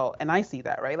an adult. And I see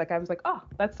that, right? Like I was like, oh,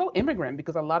 that's so immigrant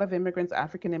because a lot of immigrants,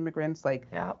 African immigrants, like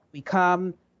we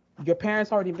come, your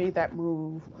parents already made that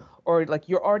move, or like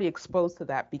you're already exposed to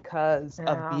that because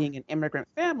of being an immigrant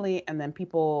family. And then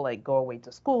people like go away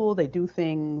to school, they do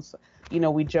things,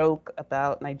 we joke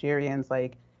about Nigerians,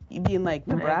 like you being like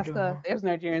Nebraska, there's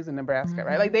Nigerians in Nebraska,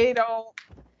 right? Like they don't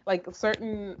like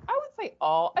certain, I would say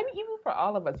even for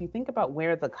all of us, you think about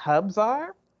where the hubs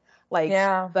are, like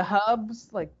the hubs,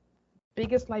 like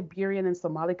biggest Liberian and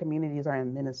Somali communities are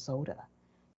in Minnesota.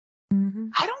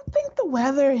 I don't think the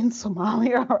weather in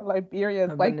Somalia or Liberia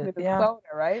is like Minnesota,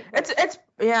 right? But it's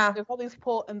there's all these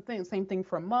pull and things. Same thing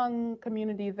for Hmong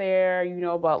community there.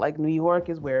 About like New York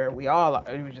is where we all are.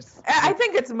 It was just. I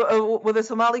think it's with the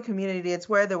Somali community. It's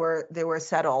where they were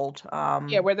settled.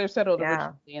 Where they're settled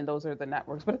originally, and those are the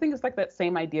networks. But I think it's like that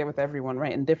same idea with everyone,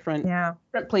 right? And different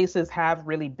places have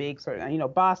really big sort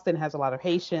of. Boston has a lot of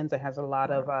Haitians. It has a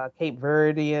lot of Cape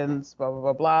Verdeans. Blah blah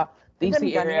blah blah.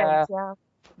 DC area.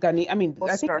 I think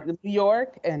New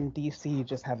York and DC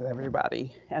just have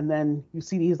everybody. And then you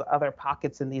see these other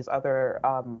pockets in these other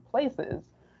places.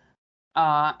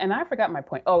 And I forgot my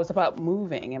point. Oh, it's about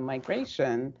moving and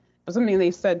migration. But something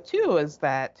they said too is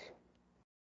that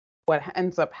what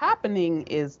ends up happening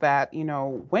is that, if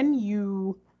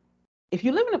you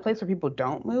live in a place where people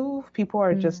don't move, people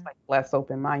are just like less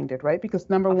open-minded, right? Because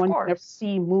number one, you never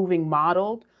see moving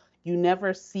modeled. You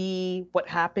never see what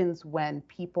happens when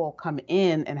people come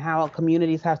in and how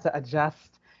communities have to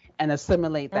adjust and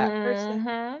assimilate that person.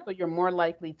 So you're more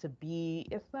likely to be,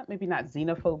 maybe not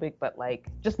xenophobic, but like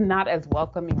just not as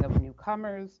welcoming of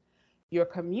newcomers. Your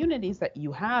communities that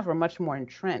you have are much more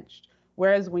entrenched.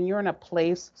 Whereas when you're in a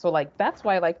place, so like that's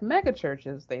why like mega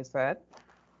churches, they said,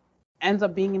 ends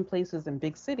up being in places in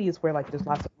big cities where like there's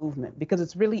lots of movement because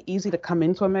it's really easy to come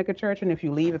into a mega church and if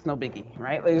you leave it's no biggie,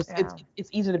 right? Like it's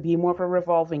easy to be more of a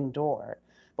revolving door.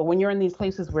 But when you're in these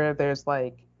places where there's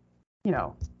like,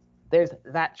 there's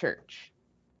that church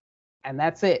and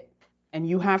that's it, and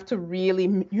you have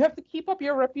to keep up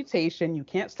your reputation. You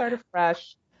can't start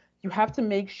afresh. You have to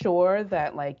make sure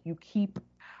that like you keep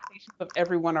expectations of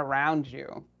everyone around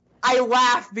you. I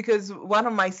laugh because one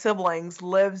of my siblings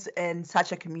lives in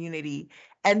such a community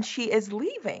and she is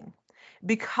leaving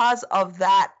because of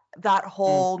that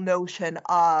whole notion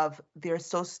of they're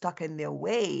so stuck in their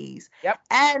ways.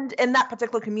 And in that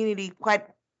particular community, quite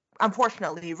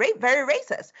unfortunately, very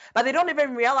racist, but they don't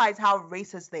even realize how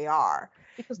racist they are.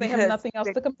 Because they have nothing else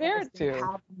to compare it to.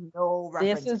 Have no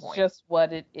reference this is point. Just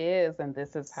what it is, and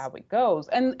this is how it goes.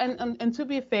 And to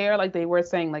be fair, like they were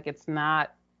saying, like it's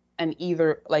not and either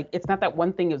like it's not that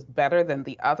one thing is better than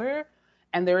the other.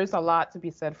 And there is a lot to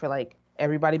be said for like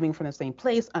everybody being from the same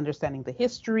place, understanding the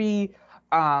history,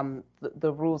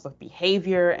 the rules of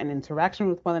behavior and interaction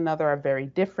with one another are very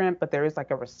different, but there is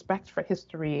like a respect for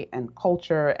history and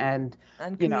culture and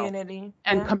community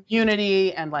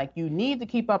community, and like you need to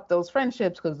keep up those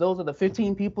friendships because those are the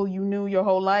 15 people you knew your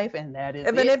whole life, and that is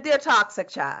even it. if they're toxic,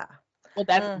 child. Well,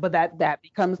 that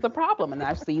becomes the problem, and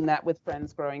I've seen that with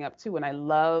friends growing up too. And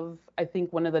I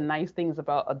think one of the nice things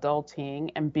about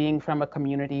adulting and being from a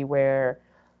community where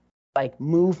like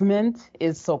movement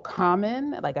is so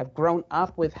common. Like I've grown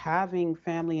up with having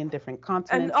family in different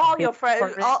continents. And all your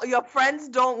friends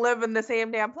don't live in the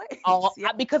same damn place.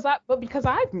 Because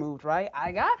I've moved, right?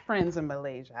 I got friends in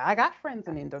Malaysia. I got friends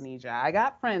in Indonesia. I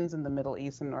got friends in the Middle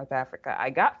East and North Africa. I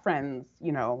got friends,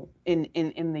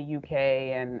 in the UK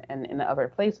and in other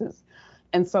places.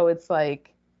 And so it's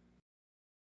like,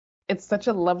 it's such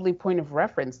a lovely point of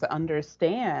reference to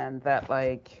understand that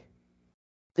like,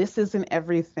 this isn't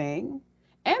everything,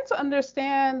 and to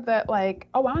understand that like,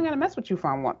 oh, I don't gotta mess with you if I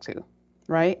don't want to,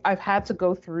 right? I've had to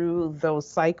go through those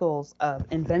cycles of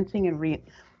inventing and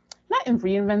not in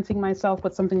reinventing myself,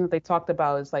 but something that they talked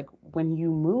about is like when you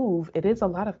move, it is a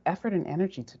lot of effort and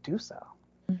energy to do so.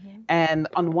 Mm-hmm. And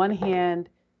on one hand,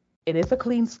 it is a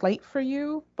clean slate for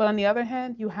you, but on the other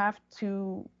hand, you have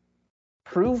to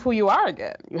prove who you are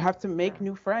again. You have to make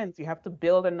new friends. You have to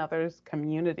build another's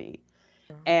community.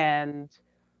 Mm-hmm. And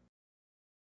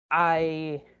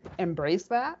I embrace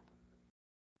that.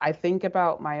 I think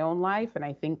about my own life, and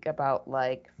I think about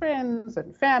like friends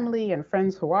and family and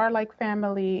friends who are like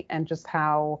family, and just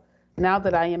how now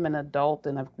that I am an adult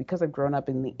and because I've grown up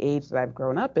in the age that I've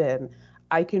grown up in,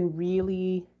 I can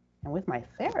really, and with my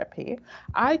therapy,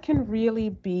 I can really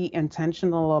be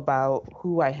intentional about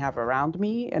who I have around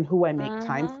me and who I make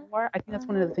time for. I think that's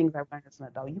one of the things I learned as an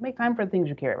adult. You make time for the things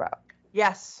you care about.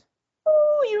 Yes.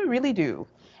 Oh, you really do.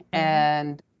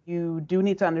 And you do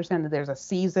need to understand that there's a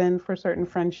season for certain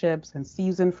friendships and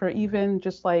season for even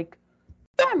just like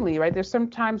family, right? There's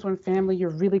some times when family, you're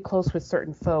really close with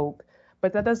certain folk,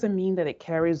 but that doesn't mean that it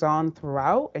carries on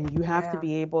throughout. And you have to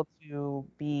be able to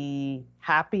be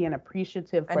happy and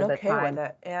appreciative for the time. With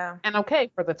it. Yeah. And okay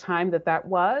for the time that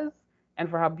was and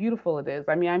for how beautiful it is.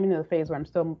 I mean, I'm in the phase where I'm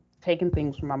still taking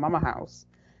things from my mama house,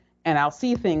 and I'll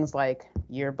see things like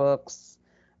yearbooks.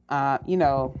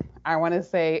 I want to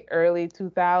say early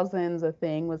 2000s, a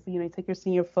thing was, you take your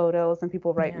senior photos and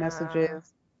people write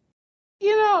messages.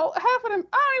 Half of them,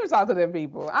 I don't even talk to them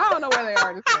people. I don't know where they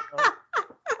are.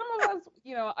 Some of us,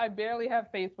 I barely have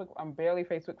Facebook. I'm barely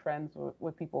Facebook friends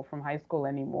with people from high school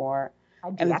anymore.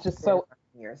 And it's just so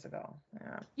years ago.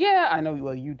 Yeah, I know.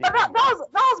 Well, you did. That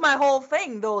was my whole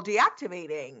thing, though,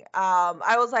 deactivating.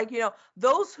 I was like,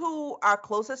 those who are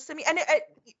closest to me, and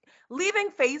leaving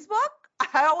Facebook.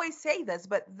 I always say this,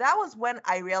 but that was when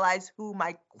I realized who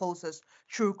my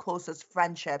true closest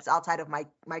friendships outside of my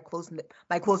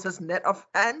closest knit of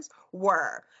friends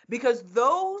were, because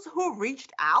those who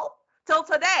reached out till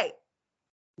today,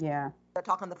 they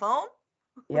talk on the phone,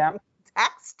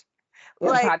 text,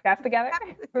 podcast together.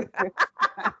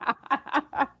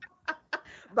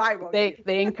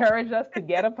 They encourage us to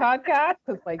get a podcast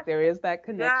because like there is that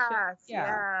connection.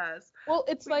 Yes. Well,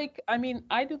 it's like, I mean,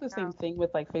 I do the same thing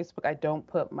with like Facebook. I don't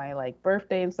put my like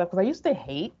birthday and stuff because I used to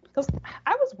hate, because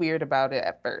I was weird about it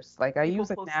at first. Like I use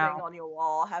it now. On your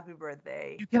wall, happy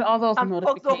birthday. You get all those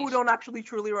notifications. Folks who don't actually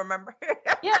truly remember.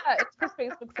 Yeah, it's because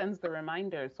Facebook sends the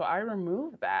reminders, so I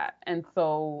remove that, and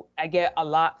so I get a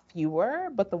lot fewer.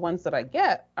 But the ones that I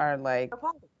get are like.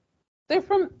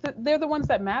 They're the ones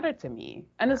that matter to me,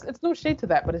 and it's no shade to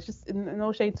that, but it's just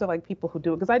no shade to like people who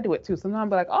do it, because I do it too. Sometimes I'm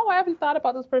like, oh, I haven't thought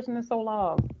about this person in so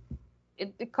long.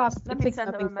 It costs. It takes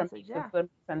nothing from me to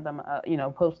send them a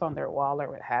post on their wall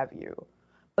or what have you.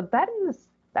 But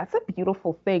that's a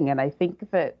beautiful thing, and I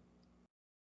think that,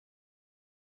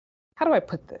 how do I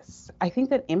put this? I think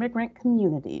that immigrant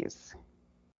communities,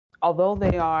 although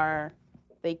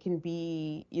they can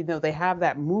be, they have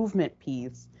that movement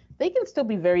piece. They can still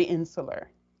be very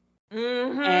insular.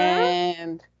 Mm-hmm.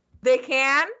 And they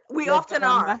can. We often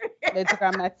are. The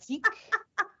dramatique,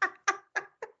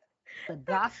 the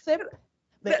gossip,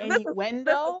 the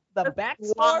innuendo, the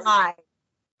backstory.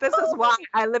 This is why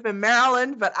I live in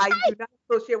Maryland, but I do not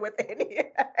associate with any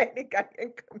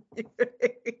Ghanaian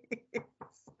communities.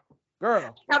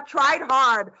 Girl, I've tried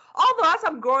hard. Although as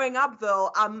I'm growing up, though,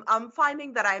 I'm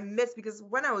finding that I miss, because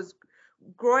when I was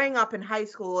growing up in high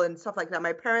school and stuff like that,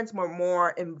 my parents were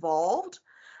more involved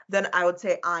than I would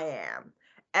say I am.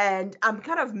 And I'm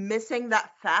kind of missing that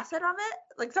facet of it.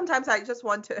 Like sometimes I just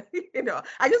want to,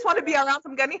 I just want to be around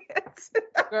some Ghanaians.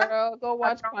 Girl, go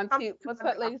watch Around Quanti. some What's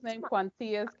that lady's name?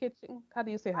 Quantia's Kitchen. How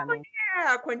do you say her name?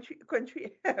 Yeah,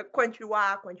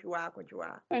 Quenchiwa.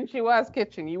 When she was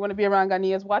kitchen. You want to be around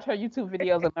Ghanaians? Watch her YouTube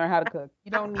videos and learn how to cook.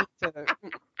 You don't need to.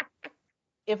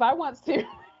 If I want to,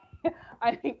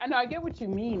 I know I get what you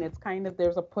mean. It's kind of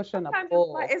there's a push and a Sometimes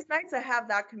pull. it's nice to have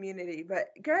that community, but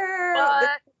girl,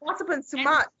 But it's been too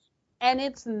much. And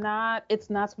it's not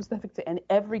specific to, and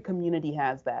every community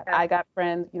has that. Yeah. I got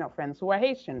friends, friends who are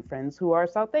Haitian, friends who are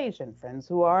South Asian, friends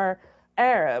who are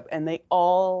Arab, and they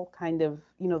all kind of,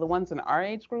 the ones in our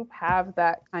age group have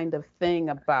that kind of thing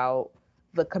about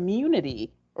the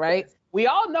community, right? Yes. We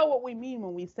all know what we mean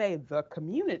when we say the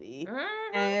community,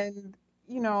 and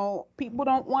people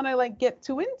don't want to like get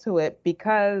too into it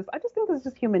because I just think it's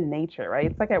just human nature, right?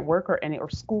 It's like at work or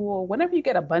school, whenever you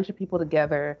get a bunch of people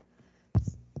together,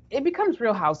 it becomes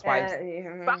Real Housewives.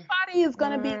 Somebody is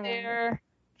going to be there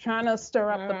trying to stir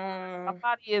up the pot.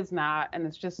 Somebody is not. And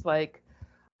it's just like,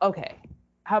 okay,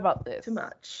 how about this? Too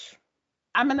much.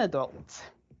 I'm an adult,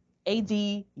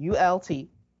 ADULT,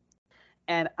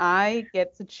 and I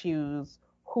get to choose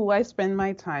who I spend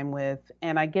my time with.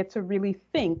 And I get to really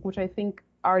think, which I think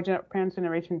our parents'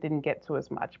 generation didn't get to as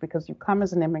much because you come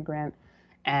as an immigrant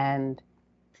and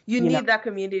you need that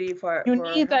community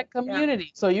need that community. Yeah.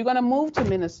 So you're going to move to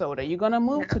Minnesota. You're going to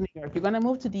move to New York. You're going to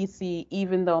move to DC,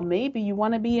 even though maybe you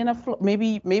want to be in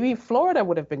maybe Florida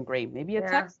would have been great. Maybe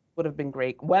Texas would have been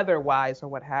great weather-wise or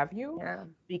what have you. Yeah.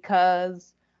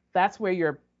 Because that's where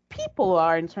your people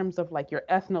are in terms of like your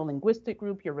ethno-linguistic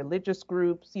group, your religious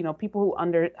groups, people who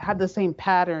have the same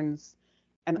patterns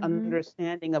and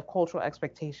understanding of cultural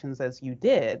expectations as you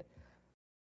did.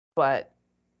 But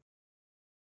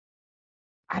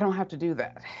I don't have to do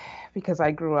that because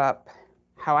I grew up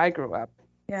how I grew up.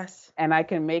 Yes. And I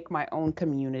can make my own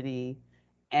community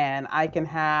and I can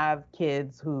have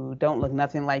kids who don't look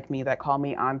nothing like me that call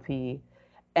me auntie.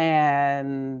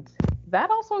 And that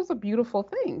also is a beautiful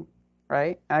thing,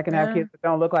 right? I can have kids that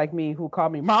don't look like me who call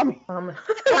me mommy.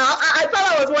 I thought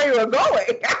that was where you were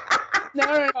going. No.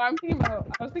 I was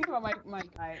thinking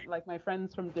about my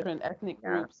friends from different ethnic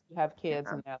groups who have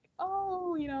kids and they're like, oh,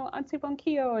 Auntie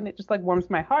Bonquillo, and it just like warms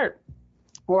my heart.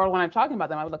 Or when I'm talking about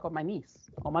them, I would look at my niece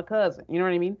or my cousin. You know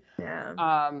what I mean?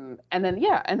 Yeah. And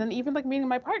then even like meeting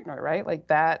my partner, right? Like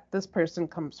that, this person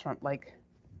comes from like,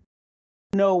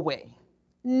 no way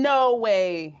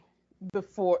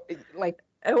before, like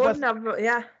it would never,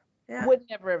 would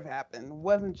never have happened.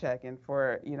 Wasn't checking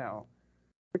for, we're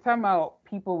talking about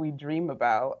people we dream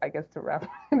about, I guess, to wrap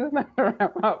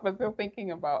up, but still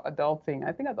thinking about adulting.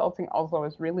 I think adulting also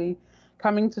is really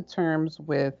coming to terms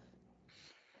with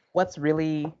what's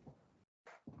really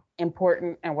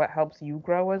important and what helps you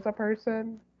grow as a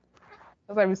person.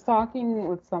 Because I was talking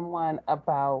with someone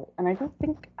about, and I just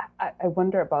think, I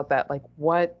wonder about that, like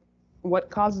what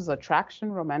causes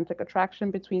attraction, romantic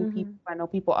attraction between people. I know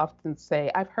people often say,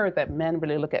 I've heard that men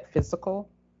really look at physical.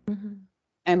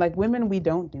 And like women, we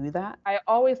don't do that. I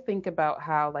always think about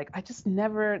how like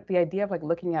the idea of like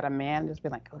looking at a man just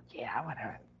being like, oh yeah,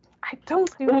 whatever. I don't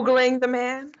do Googling the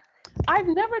man. I've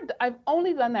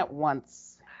only done that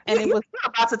once. And it was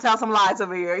about to tell some lies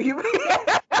over here.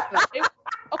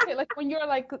 Okay, like when you're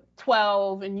like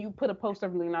 12 and you put a poster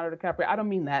of Leonardo DiCaprio, I don't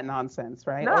mean that nonsense,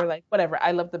 right? No. Or like whatever.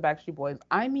 I love the Backstreet Boys.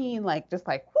 I mean like just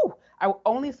like, whew. I will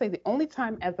only say the only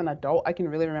time as an adult I can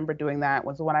really remember doing that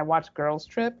was when I watched Girls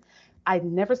Trip. I'd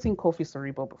never seen Kofi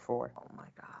Siriboe before. Oh my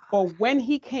God. But when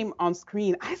he came on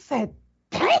screen, I said,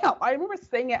 damn! I remember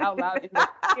saying it out loud in the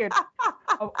theater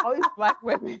of all these Black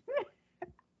women.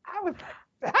 I was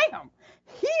like, damn,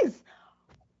 he's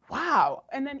wow.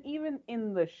 And then even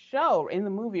in the show, in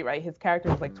the movie, right, his character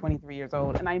was like 23 years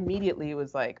old. And I immediately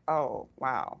was like, oh,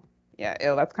 wow. Yeah,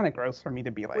 that's kind of gross for me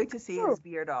to be like. Wait to see his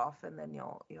beard off, and then you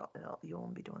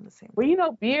won't be doing the same.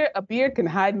 Well, a beard can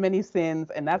hide many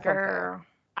sins, and that's okay.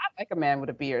 I like a man with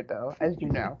a beard, though, as you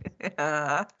know.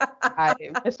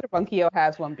 Mr. Bonquillo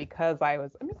has one because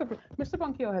Mr.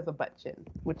 Bonquillo has a butt chin,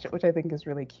 which I think is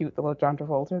really cute, the little John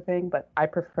Travolta thing. But I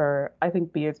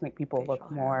think beards make people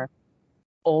look more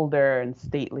older and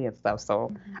stately and stuff.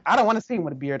 So I don't want to see him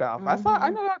with a beard off. I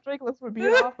know how Drake looks with a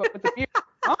beard off, but with the beard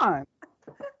on.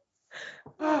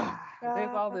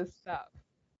 There's all this stuff.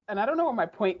 And I don't know what my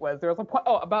point was. There was a point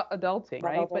about adulting,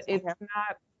 right? But it's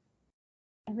not.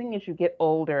 I think as you get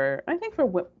older, I think for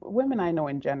women I know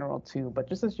in general too, but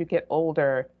just as you get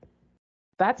older,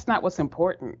 that's not what's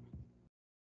important.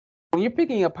 When you're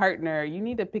picking a partner, you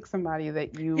need to pick somebody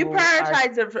that you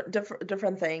prioritize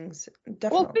different things.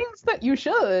 Definitely. Well, things that you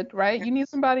should, right? You need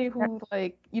somebody who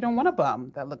like you don't want a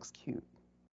bum that looks cute.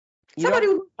 You Somebody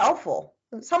don't who's helpful.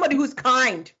 Somebody who's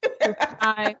kind. who's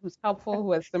kind, who's helpful,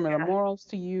 who has similar morals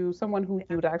to you, someone who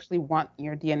you would actually want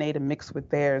your DNA to mix with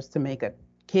theirs to make a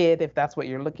kid if that's what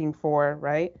you're looking for,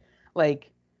 right? Like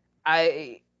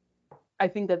I I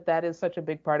think that that is such a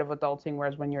big part of adulting.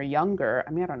 Whereas when you're younger,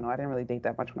 I mean, I don't know, I didn't really date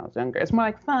that much when I was younger. It's more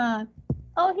like fun.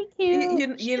 Oh, he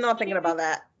cute. You're not thinking about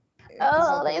that.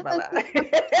 Oh, they look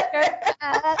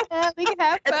we can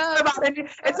have fun.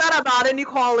 It's not about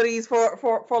inequalities for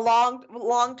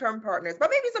long-term partners.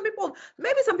 But maybe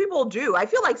some people do. I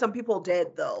feel like some people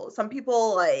did though. Some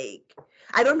people, like,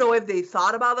 I don't know if they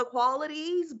thought about the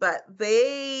qualities, but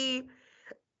they,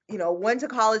 went to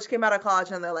college, came out of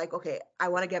college, and they're like, okay, I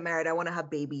want to get married, I want to have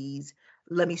babies.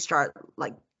 Let me start,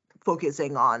 like,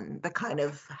 focusing on the kind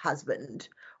of husband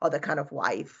or the kind of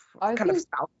wife, of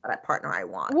spouse, that partner I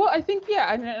want. Well, I think,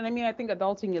 yeah, and I mean, I think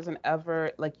adulting isn't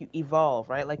ever like you evolve,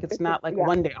 right? Like it's not like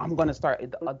one day I'm going to start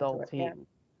adulting.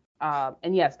 Yeah.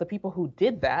 And yes, the people who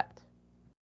did that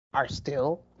are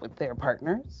still with their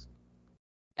partners,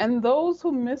 and those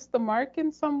who missed the mark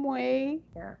in some way.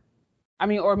 Yeah. I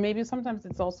mean, or maybe sometimes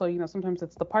it's also, sometimes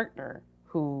it's the partner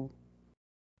who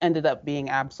ended up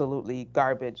being absolutely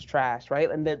garbage trash,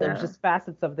 right? And there's just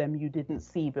facets of them you didn't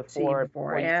see before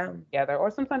you came together.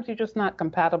 Or sometimes you're just not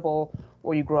compatible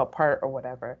or you grow apart or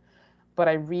whatever. But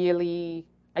I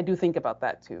do think about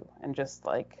that too. And just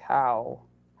like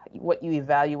what you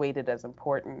evaluated as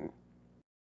important.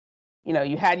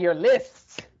 You had your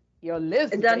list.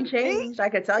 It doesn't change. I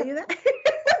can tell you that.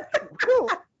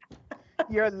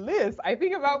 Your list. I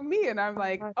think about me and I'm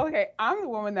like, okay, I'm the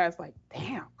woman that's like,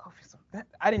 damn, Kofi.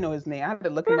 I didn't know his name. I had to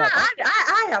look him up.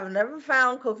 I have never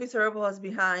found Kofi Cerebos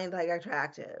behind like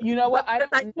attractive. You know what?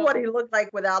 I knew what he looked like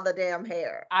without the damn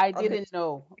hair. I didn't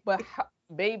know, but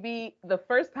baby, the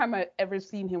first time I ever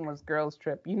seen him was Girls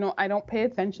Trip. I don't pay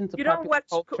attention to popular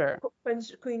culture. You don't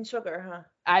watch Queen Sugar, huh?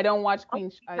 I don't watch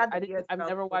Queen. I've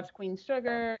never watched Queen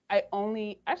Sugar. The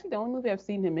only movie I've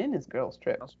seen him in is Girls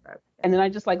Trip. And then I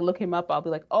just like look him up. I'll be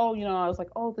like, oh, I was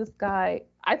like, oh, this guy.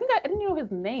 I think I didn't know his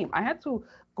name. I had to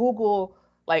Google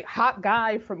like hot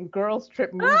guy from Girls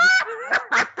Trip movie.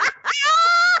 I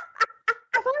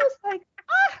was like,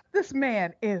 this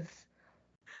man is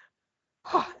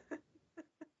hot.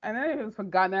 And then it was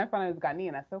from Ghana. I found out it was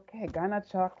Ghanaian. I said, okay, Ghana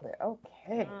chocolate.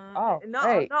 Okay.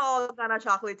 Not all Ghana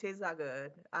chocolate tastes that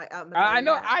good. I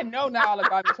know not all of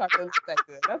Ghana chocolate is that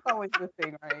good. That's always the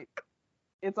thing, right?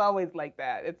 It's always like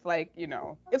that. It's like,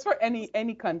 it's for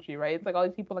any country, right? It's like all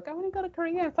these people like, I want to go to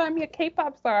Korea and find me a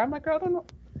K-pop star. I'm like, girl, I don't know.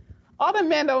 All the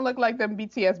men don't look like them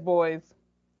BTS boys.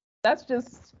 That's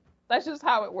just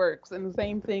how it works. And the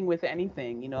same thing with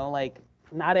anything, like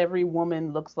not every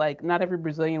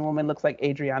Brazilian woman looks like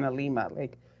Adriana Lima.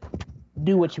 Like,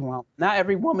 do what you want. Not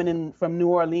every woman from New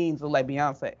Orleans looks like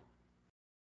Beyonce.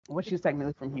 Well, she's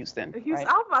technically from Houston. Right?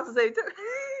 I was about to say too.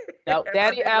 No,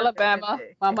 Daddy Alabama,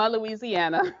 Mama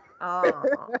Louisiana. Oh.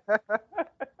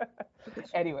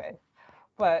 Anyway,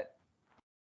 but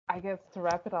I guess to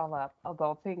wrap it all up,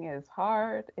 adulting is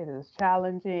hard. It is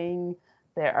challenging.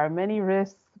 There are many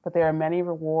risks, but there are many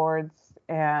rewards.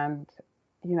 And,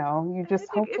 you just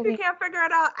if you can't figure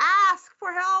it out, ask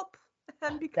for help.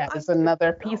 That is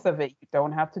another piece of it. You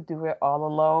don't have to do it all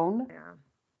alone. Yeah.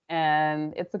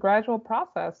 And it's a gradual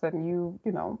process. And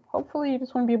hopefully you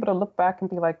just want to be able to look back and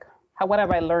be like, what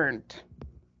have I learned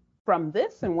from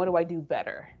this? And what do I do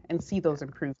better? And see those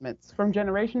improvements from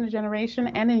generation to generation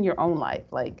and in your own life.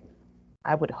 Like,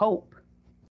 I would hope,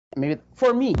 maybe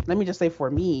for me, let me just say for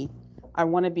me, I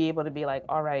want to be able to be like,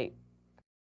 all right,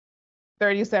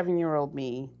 37-year-old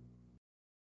me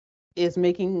is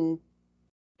making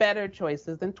better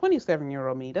choices than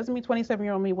 27-year-old me. Doesn't mean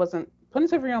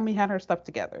 27-year-old me had her stuff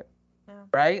together. Yeah.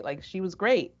 Right? Like, she was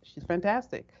great. She's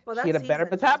fantastic. Well, she had a better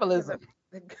metabolism.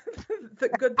 The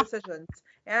good decisions.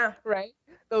 Yeah. Right.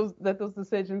 Those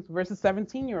decisions versus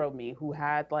 17-year-old me who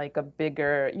had like a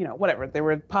bigger, whatever. There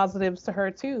were positives to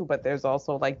her too, but there's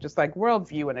also like just like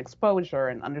worldview and exposure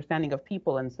and understanding of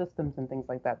people and systems and things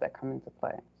like that come into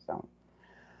play. So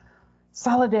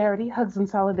solidarity, hugs and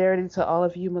solidarity to all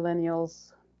of you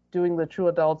millennials doing the true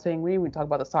adulting. We talk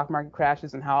about the stock market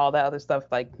crashes and how all that other stuff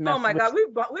like. Oh my God,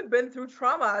 we've been through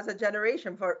trauma as a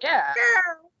generation for. Yeah.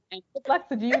 And good luck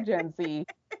to you, Gen Z,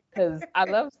 because I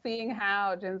love seeing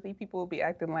how Gen Z people will be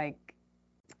acting like,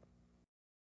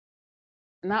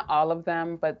 not all of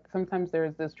them, but sometimes there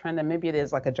is this trend, and maybe it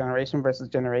is like a generation versus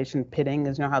generation pitting,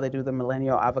 is how they do the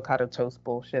millennial avocado toast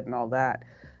bullshit and all that.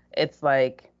 It's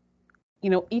like,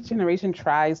 each generation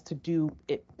tries to do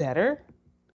it better,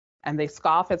 and they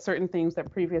scoff at certain things that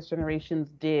previous generations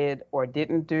did or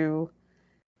didn't do.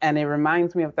 And it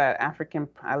reminds me of that African,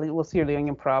 we'll see a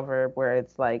Sierra proverb where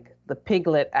it's like the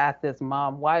piglet asked his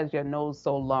mom, "Why is your nose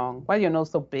so long? Why is your nose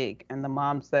so big?" And the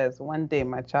mom says, "One day,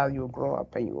 my child, you will grow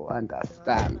up and you will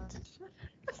understand."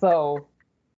 So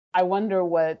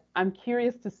I'm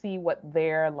curious to see what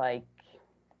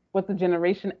what the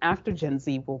generation after Gen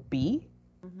Z will be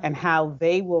and how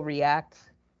they will react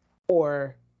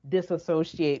or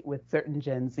disassociate with certain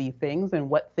Gen Z things and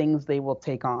what things they will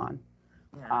take on.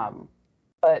 Yeah.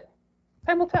 But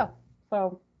time will tell.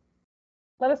 So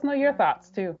let us know your thoughts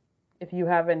too. If you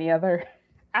have any other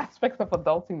aspects of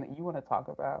adulting that you want to talk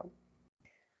about.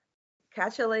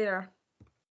 Catch you later.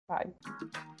 Bye.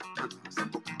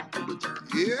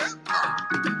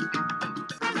 Yeah.